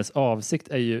tankesätt, hennes avsikt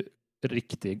är ju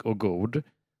riktig och god.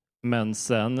 Men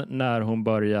sen när hon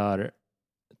börjar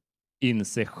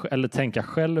inse eller tänka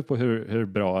själv på hur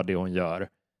bra det hon gör,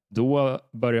 då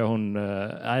börjar hon det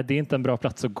är inte en bra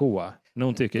plats att gå.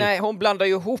 Nej, hon blandar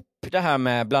ju ihop det här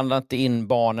med blanda inte in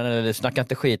barnen eller snacka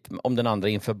inte skit om den andra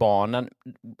inför barnen.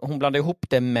 Hon blandar ihop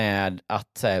det med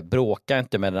att bråka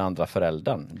inte med den andra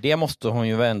föräldern. Det måste hon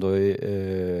ju ändå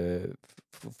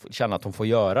känna att hon får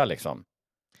göra liksom.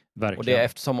 Verkligen. Och det är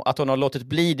eftersom att hon har låtit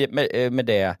bli det med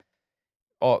det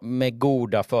med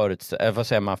goda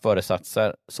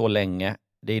föresatser så länge.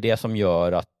 Det är det som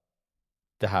gör att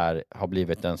det här har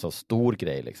blivit en så stor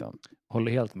grej liksom.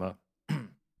 Håller helt med.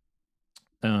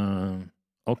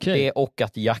 Okay. Det och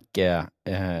att Jack är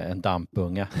en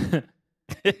dampunga.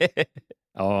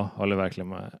 Ja, håller verkligen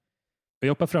med. Vi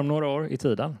hoppar fram några år i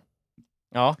tiden.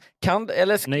 Ja,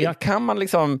 kan man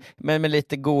liksom med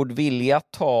lite god vilja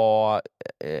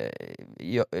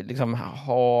liksom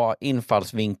ha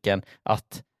infallsvinkeln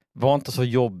att var inte så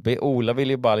jobbig. Ola vill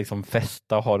ju bara liksom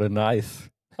festa och ha det nice.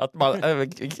 Att man,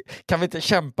 kan vi inte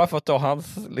kämpa för att ta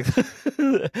hans liksom,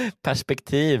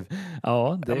 perspektiv?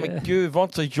 Ja, men gud, var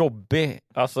inte så jobbig.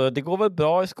 Alltså, det går väl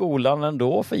bra i skolan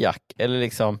ändå för Jack. Eller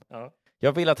liksom,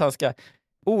 jag vill att han ska...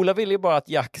 Ola vill ju bara att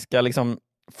Jack ska liksom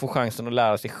få chansen att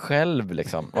lära sig själv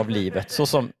liksom, av livet. Så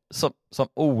som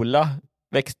Ola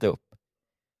växte upp.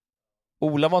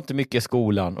 Ola var inte mycket i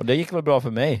skolan och det gick väl bra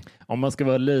för mig. Om man ska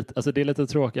vara lite... Alltså det är lite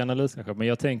tråkig analys kanske, men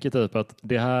jag tänker typ att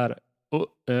det här...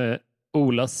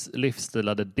 Olas livsstil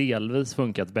hade delvis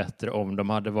funkat bättre om de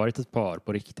hade varit ett par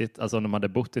på riktigt. Alltså om de hade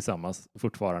bott tillsammans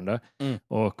fortfarande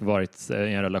och varit i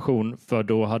en relation. För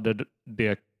då hade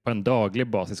det på en daglig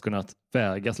basis kunnat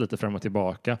vägas lite fram och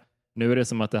tillbaka. Nu är det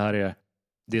som att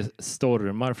det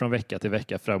stormar från vecka till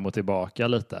vecka fram och tillbaka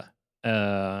lite.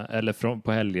 Eller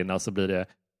på helgerna så blir det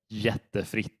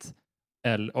jättefritt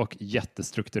och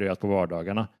jättestrukturerat på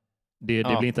vardagarna. Det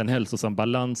blir inte en hälsosam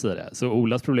balans i det. Så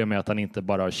Olas problem är att han inte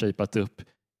bara har shapat upp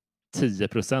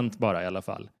 10% bara i alla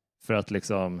fall. För att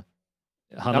liksom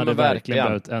han hade verkligen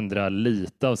behövt ändra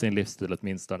lite av sin livsstil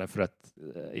åtminstone för att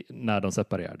när de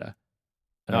separerade.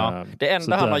 Ja, det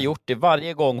enda han har gjort är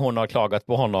varje gång hon har klagat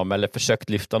på honom eller försökt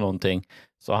lyfta någonting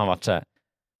så har han varit så här,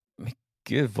 men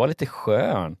gud, var lite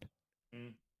skön.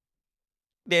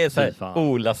 Det är så här,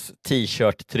 Olas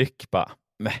t-shirt-tryck bara.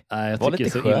 Nej, jag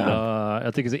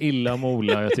tycker så illa om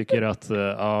Ola. Jag tycker att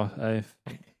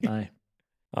nej.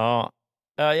 Ja,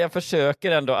 jag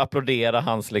försöker ändå applådera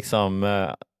hans liksom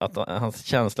hans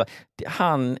känsla.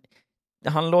 Han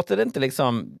låter det inte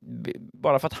liksom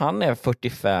bara för att han är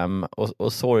 45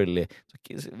 och sorglig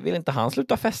så vill inte han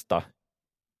sluta festa.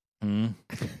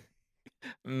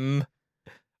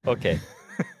 Okej.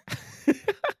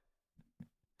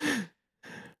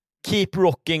 Keep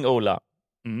rocking, Ola.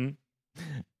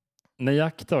 När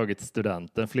Jack tagit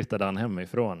studenten flyttade han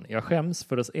hemifrån. Jag skäms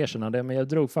för att erkänna det, men jag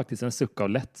drog faktiskt en suck av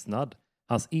lättnad.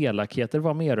 Hans elakheter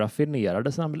var mer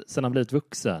raffinerade sedan han blivit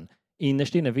vuxen.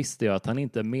 Innerst inne visste jag att han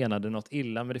inte menade något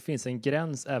illa, men det finns en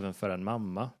gräns även för en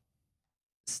mamma.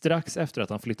 Strax efter att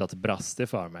han flyttat brast det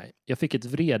för mig. Jag fick ett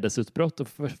vredesutbrott och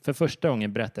för första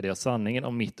gången berättade jag sanningen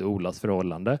om mitt och Olas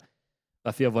förhållande.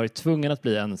 Varför jag varit tvungen att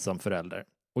bli ensam förälder.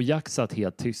 Och Jack satt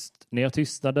helt tyst. När jag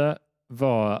tystnade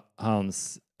var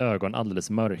hans ögon alldeles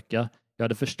mörka. Jag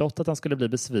hade förstått att han skulle bli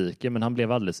besviken, men han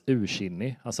blev alldeles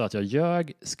ursinnig. Han sa att jag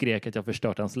ljög, skrek att jag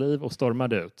förstört hans liv och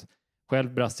stormade ut.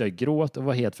 Själv brast jag i gråt och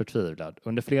var helt förtvivlad.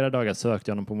 Under flera dagar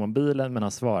sökte jag honom på mobilen, men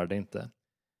han svarade inte.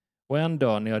 Och en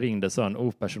dag när jag ringde sa en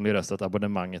opersonlig röst att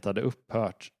abonnemanget hade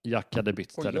upphört. Jack hade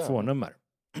bytt telefonnummer.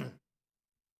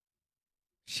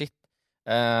 Shit.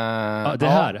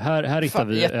 Här hittar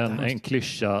vi en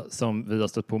klyscha som vi har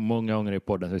stött på många gånger i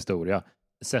poddens historia.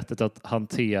 Sättet att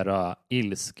hantera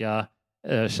ilska,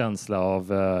 känsla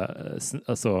av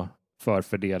alltså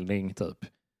förfördelning typ.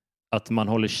 Att man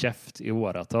håller käft i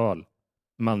åratal.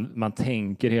 Man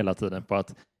tänker hela tiden på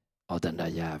att den där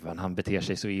jäveln, han beter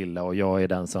sig så illa och jag är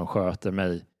den som sköter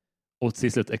mig. Och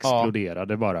till slut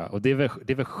exploderade bara. Och det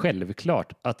är väl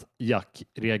självklart att Jack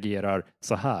reagerar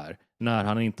så här när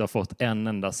han inte har fått en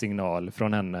enda signal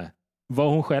från henne. Vad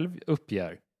hon själv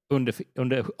uppger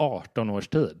under 18 års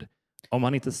tid. Om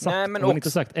han inte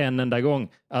sagt en enda gång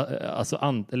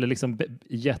eller liksom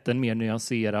gett en mer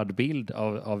nyanserad bild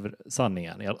av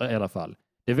sanningen i alla fall.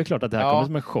 Det är väl klart att det här kommer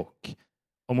som en chock.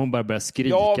 Om hon bara börjar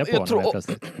skrika på honom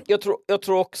plötsligt. Jag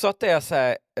tror också att det är så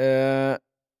här,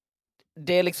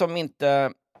 det är liksom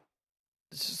inte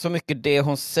så mycket det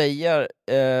hon säger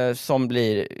som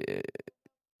blir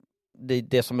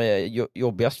det som är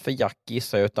jobbigast för Jack,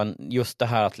 gissar jag, utan just det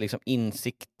här att liksom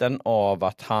insikten av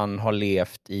att han har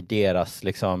levt i deras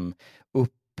liksom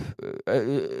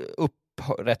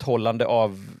upprätthållande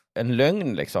av en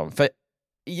lögn liksom. För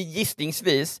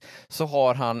gissningsvis så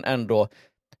har han ändå,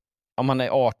 om han är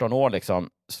 18 år liksom,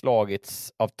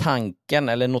 slagits av tanken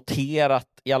eller noterat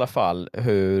i alla fall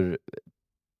hur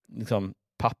liksom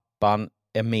pappan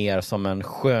är mer som en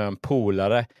skön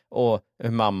polare och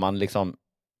hur mamman liksom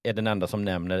är den enda som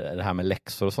nämner det här med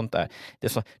läxor och sånt där. Det är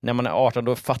så, när man är 18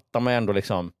 då fattar man ändå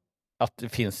liksom att det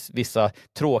finns vissa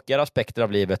tråkiga aspekter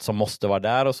av livet som måste vara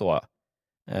där och så.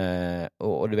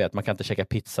 Och du vet, man kan inte käka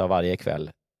pizza varje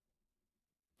kväll.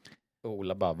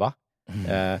 Ola bara, va?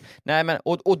 Nej, men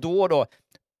och då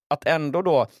att ändå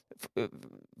då,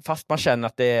 fast man känner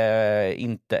att det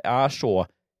inte är så,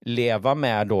 leva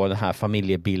med då den här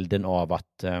familjebilden av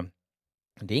att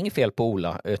det är inget fel på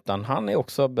Ola, utan han är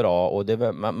också bra och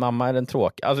mamma är den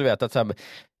tråkiga. Alltså vet att så här,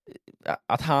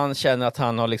 att han känner att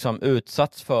han har liksom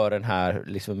utsatts för den här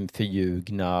liksom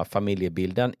förljugna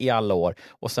familjebilden i alla år,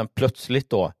 och sen plötsligt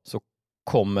då så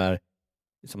kommer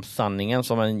liksom sanningen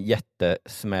som en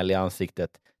jättesmäll i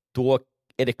ansiktet. Då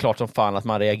är det klart som fan att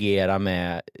man reagerar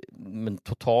med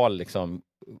total liksom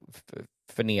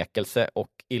förnekelse och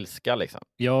ilska liksom.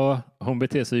 Ja, hon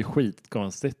beter sig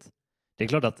skitkonstigt. Det är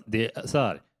klart att det är så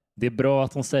här. Det är bra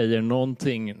att hon säger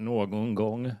någonting någon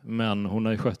gång, men hon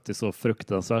har ju skött det så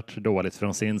fruktansvärt dåligt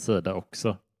från sin sida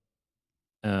också.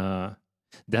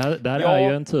 Det här är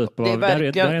ju en typ av,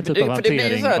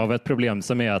 hantering av ett problem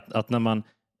som är att när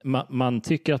man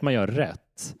tycker att man gör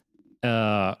rätt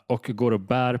och går och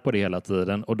bär på det hela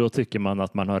tiden, och då tycker man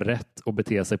att man har rätt att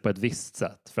bete sig på ett visst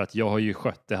sätt, för att jag har ju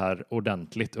skött det här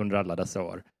ordentligt under alla dessa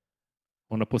år.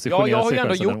 Hon har positionerat sig. Ja, jag har ju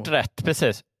ändå gjort rätt,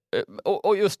 precis.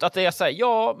 Och just att det är så här,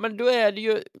 ja, men då är det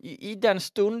ju, i den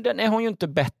stunden är hon ju inte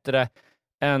bättre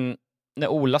än när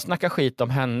Ola snackar skit om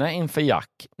henne inför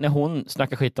Jack, när hon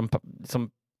snackar skit om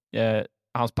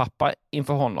hans pappa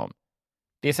inför honom.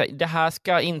 Det är så här, det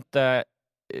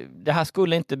här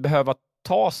skulle inte behöva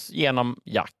tas genom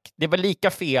Jack. Det var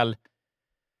lika fel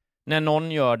när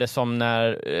någon gör det som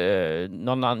när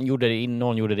någon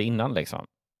gjorde det innan liksom.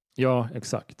 Ja,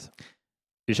 exakt.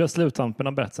 Vi kör sluttampen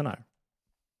av berättelsen här.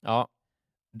 Ja.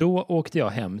 Då åkte jag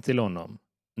hem till honom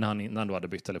när han då hade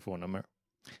bytt telefonnummer.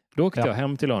 Då åkte jag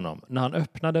hem till honom. När han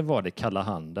öppnade var det kalla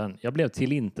handen. Jag blev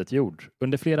tillintetgjord.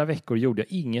 Under flera veckor gjorde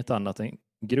jag inget annat än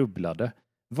grubblade.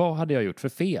 Vad hade jag gjort för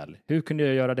fel? Hur kunde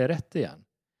jag göra det rätt igen?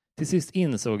 Till sist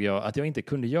insåg jag att jag inte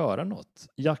kunde göra något.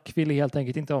 Jack ville helt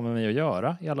enkelt inte ha med mig att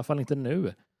göra. I alla fall inte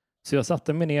nu. Så jag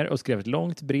satte mig ner och skrev ett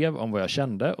långt brev om vad jag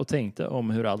kände och tänkte om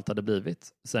hur allt hade blivit.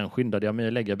 Sen skyndade jag mig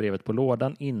att lägga brevet på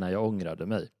lådan innan jag ångrade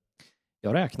mig.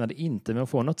 Jag räknade inte med att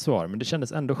få något svar, men det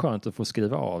kändes ändå skönt att få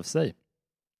skriva av sig.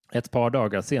 Ett par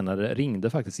dagar senare ringde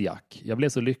faktiskt Jack. Jag blev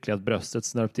så lycklig att bröstet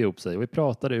snörpte ihop sig och vi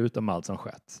pratade ut om allt som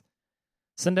skett.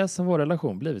 Sen dess har vår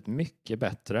relation blivit mycket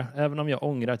bättre. Även om jag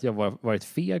ångrar att jag varit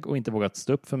feg och inte vågat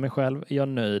stå upp för mig själv, är jag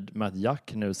nöjd med att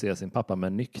Jack nu ser sin pappa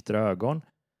med nyktra ögon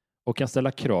och kan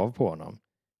ställa krav på honom.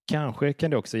 Kanske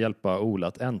kan det också hjälpa Ola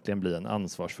att äntligen bli en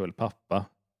ansvarsfull pappa.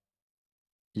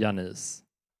 Janice.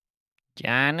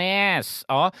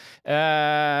 Ja.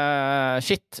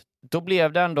 Shit. Då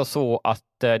blev det ändå så att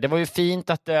det var ju fint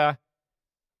att det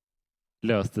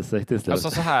löste sig till slut. Alltså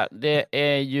så här, det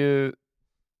är ju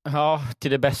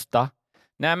till det bästa.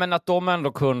 Nej, men att de ändå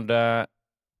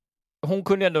hon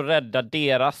kunde ändå rädda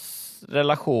deras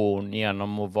relation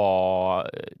genom att vara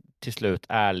till slut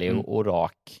ärlig och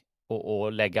rak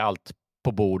och lägga allt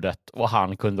på bordet, och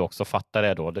han kunde också fatta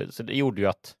det då. Så det gjorde ju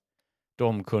att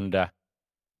de kunde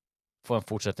få en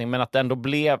fortsättning, men att det ändå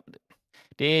blev,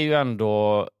 det är ju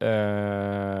ändå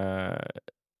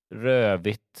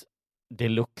rövigt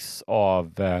deluxe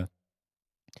av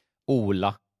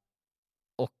Ola,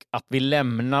 och att vi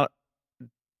lämnar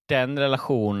den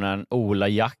relationen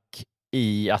Ola-Jack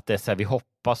i att det är så här, vi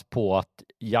hoppas på att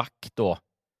Jack då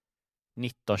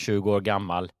 19-20 år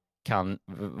gammal kan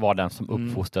vara den som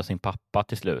uppfostrar sin pappa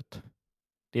till slut.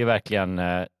 Det är verkligen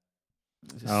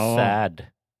sad.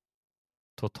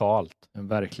 Totalt.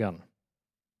 Verkligen.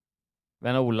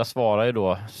 Men Ola svarar ju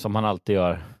då, som han alltid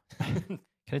gör. Kan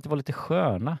det inte vara lite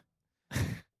sköna?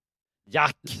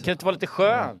 Jack, kan det inte vara lite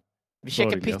skön? Vi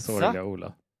käkar pizza. Sorgliga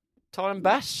Ola. Tar en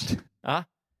bärs. Ja.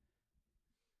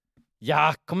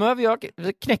 Ja, kom över,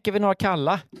 knäcker vi några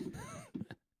kalla.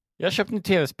 Jag har köpt en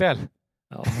tv-spel.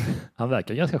 Ja, han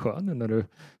verkar ganska skön när du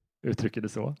uttrycker det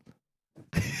så.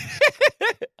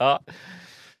 Ja.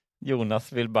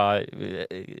 Jonas vill bara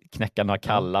knäcka några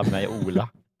kalla med Ola.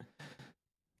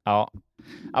 Ja,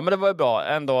 men det var ju bra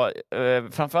ändå.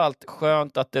 Framförallt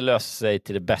skönt att det löste sig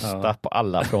till det bästa på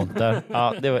alla fronter.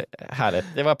 Ja, det var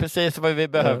härligt. Det var precis vad vi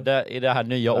behövde i det här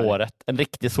nya året. En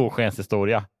riktig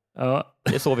solskenshistoria. Ja.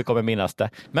 Det är så vi kommer minnas det.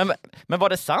 Men var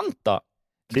det sant då?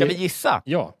 Ska vi gissa?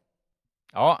 Ja.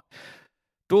 Ja,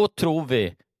 då tror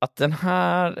vi att den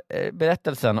här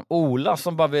berättelsen om Ola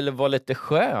som bara ville vara lite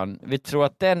skön, vi tror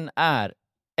att den är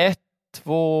 1,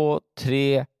 2,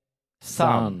 3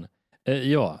 sann.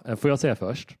 Ja, får jag säga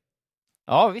först?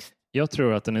 Ja, visst. Jag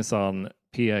tror att den är sann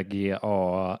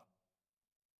PGA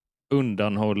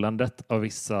undanhållandet av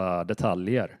vissa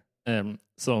detaljer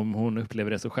som hon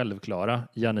upplever det så självklara,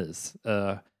 Janice.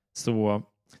 Så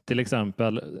till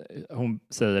exempel, hon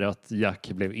säger att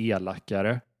Jack blev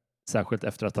elakare, särskilt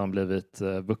efter att han blivit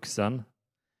vuxen.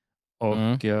 Och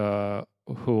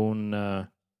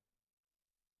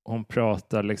hon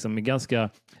pratar liksom i ganska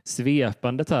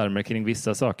svepande termer kring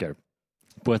vissa saker.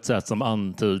 På ett sätt som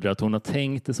antyder att hon har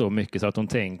tänkt det så mycket så att hon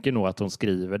tänker nog att hon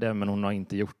skriver det, men hon har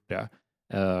inte gjort det.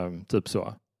 Typ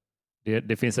så.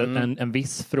 Det finns en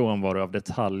viss frånvaro av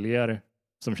detaljer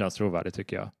som känns trovärdigt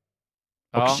tycker jag.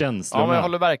 Och känslorna. Ja, men jag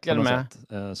håller verkligen med.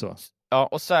 Så. Ja,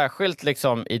 och särskilt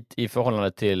liksom i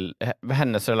förhållande till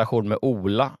hennes relation med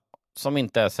Ola, som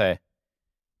inte är så.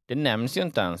 Det nämns ju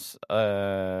inte ens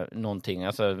någonting.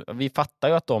 Alltså, vi fattar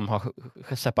ju att de har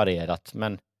separerat,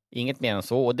 men inget mer än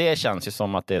så. Och det känns ju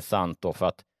som att det är sant då, för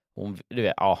att hon,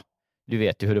 du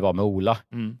vet ju hur det var med Ola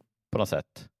på något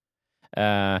sätt.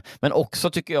 Men också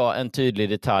tycker jag en tydlig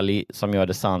detalj som gör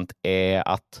det sant är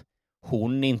att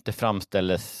hon inte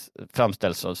framställs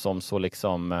som så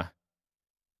liksom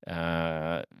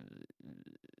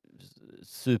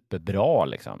superbra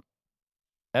liksom.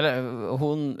 Eller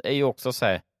hon är ju också så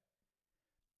här,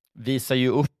 visar ju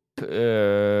upp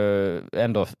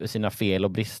ändå sina fel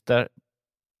och brister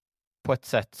på ett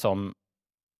sätt som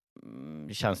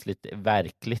känns lite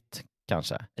verkligt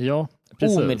kanske. Ja,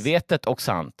 precis. Omedvetet och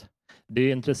sant. Det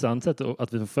är intressant sätt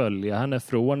att vi får följa henne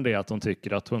från det att hon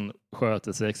tycker att hon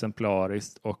sköter sig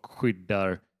exemplariskt och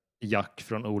skyddar Jack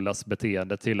från Olas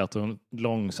beteende till att hon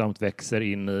långsamt växer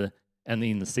in i en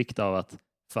insikt av att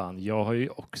fan, jag har ju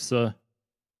också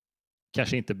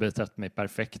kanske inte betett mig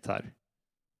perfekt här.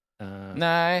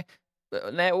 Nej,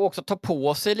 och också ta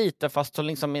på sig lite, fast så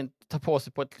liksom ta på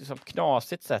sig på ett liksom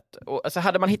knasigt sätt. Och, alltså,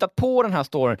 hade man hittat på den här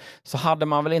storyn så hade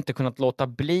man väl inte kunnat låta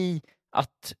bli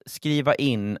att skriva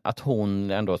in att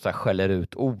hon ändå så här skäller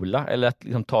ut Ola, eller att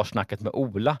liksom tar snacket med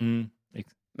Ola.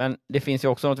 Men det finns ju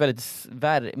också något väldigt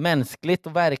mänskligt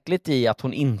och verkligt i att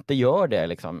hon inte gör det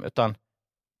liksom, utan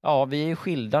ja, vi är ju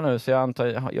skilda nu, så jag antar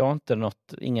jag har inte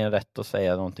ingen rätt att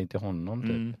säga någonting till honom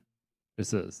typ.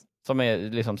 Precis. Som är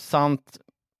liksom sant,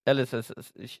 eller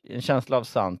en känsla av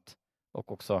sant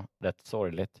och också rätt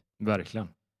sorgligt. Verkligen.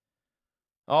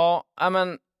 Ja,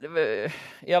 men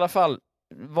i alla fall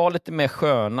var lite mer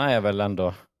sköna är väl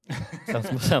ändå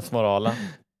sensmoralen.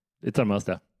 Det tar med oss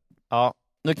det. Ja,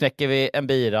 nu knäcker vi en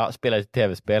bira, spelar ett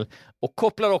tv-spel och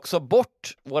kopplar också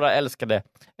bort våra älskade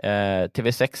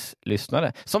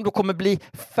TV6-lyssnare som då kommer bli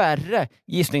färre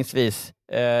gissningsvis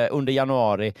under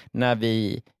januari när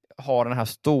vi har den här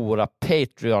stora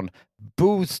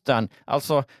Patreon-boosten.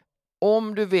 Alltså,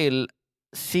 om du vill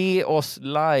se oss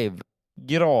live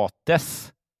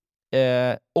gratis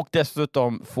och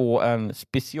dessutom få en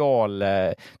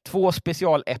två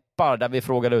specialeppar där vi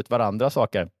frågar ut varandra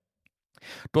saker.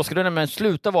 Då ska du nämligen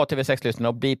sluta vara TV6-lyssnare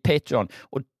och bli Patreon.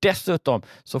 Och dessutom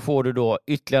så får du då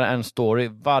ytterligare en story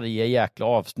varje jäkla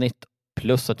avsnitt,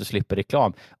 plus att du slipper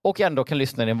reklam. Och ändå kan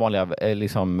lyssna i din vanliga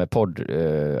liksom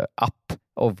podd-app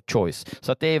of choice.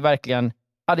 Så att det är verkligen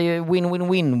det är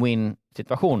win-win-win-win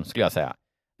situation skulle jag säga.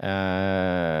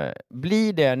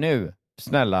 Bli det nu,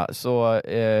 snälla, så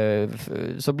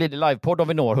blir det livepodd om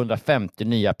vi når 150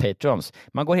 nya Patrons.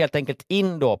 Man går helt enkelt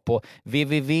in då på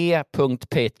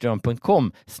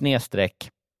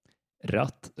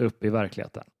www.patreon.com/ratt upp i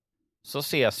verkligheten. Så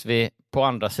ses vi på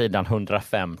andra sidan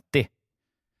 150.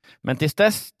 Men tills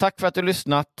dess, tack för att du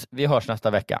lyssnat. Vi hörs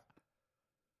nästa vecka.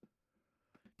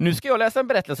 Nu ska jag läsa en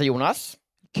berättelse, Jonas.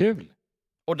 Kul.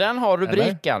 Och den har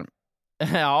rubriken.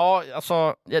 Ja,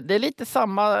 alltså det är lite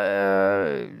samma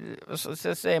så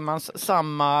säger man,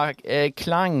 samma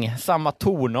klang, samma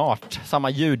tonart, samma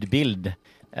ljudbild.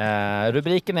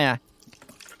 Rubriken är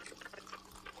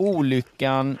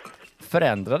Olyckan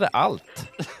förändrade allt.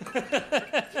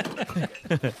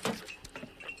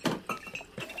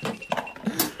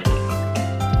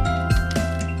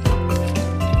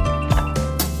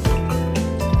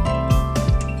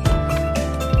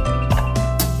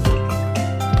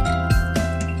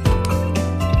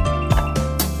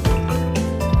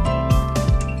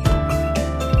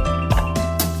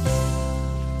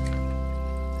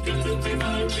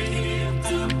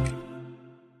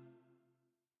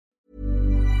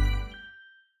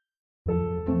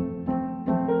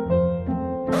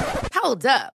 Hold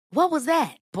up. What was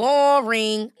that?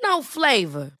 Boring. No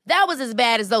flavor. That was as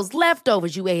bad as those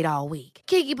leftovers you ate all week.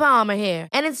 Keke Palmer here,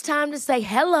 and it's time to say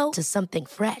hello to something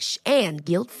fresh and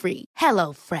guilt-free.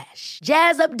 Hello Fresh.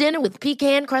 Jazz up dinner with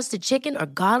pecan-crusted chicken or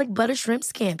garlic butter shrimp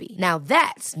scampi. Now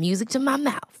that's music to my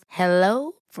mouth.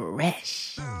 Hello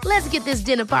Fresh. Let's get this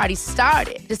dinner party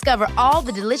started. Discover all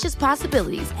the delicious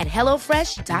possibilities at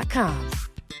hellofresh.com.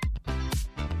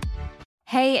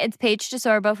 Hey, it's Paige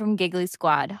DeSorbo from Giggly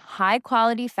Squad. High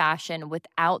quality fashion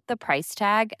without the price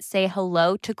tag. Say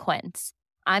hello to Quince.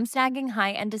 I'm snagging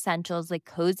high-end essentials like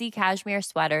cozy cashmere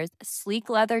sweaters, sleek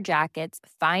leather jackets,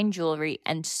 fine jewelry,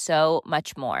 and so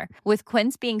much more. With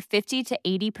Quince being 50 to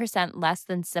 80% less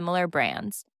than similar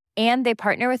brands. And they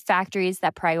partner with factories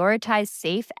that prioritize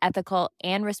safe, ethical,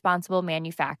 and responsible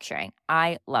manufacturing.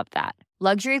 I love that.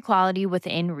 Luxury quality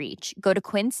within reach. Go to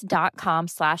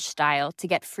quince.com/style to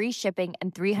get free shipping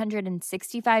and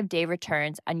 365-day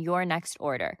returns on your next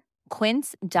order.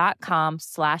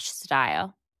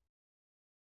 Quince.com/style.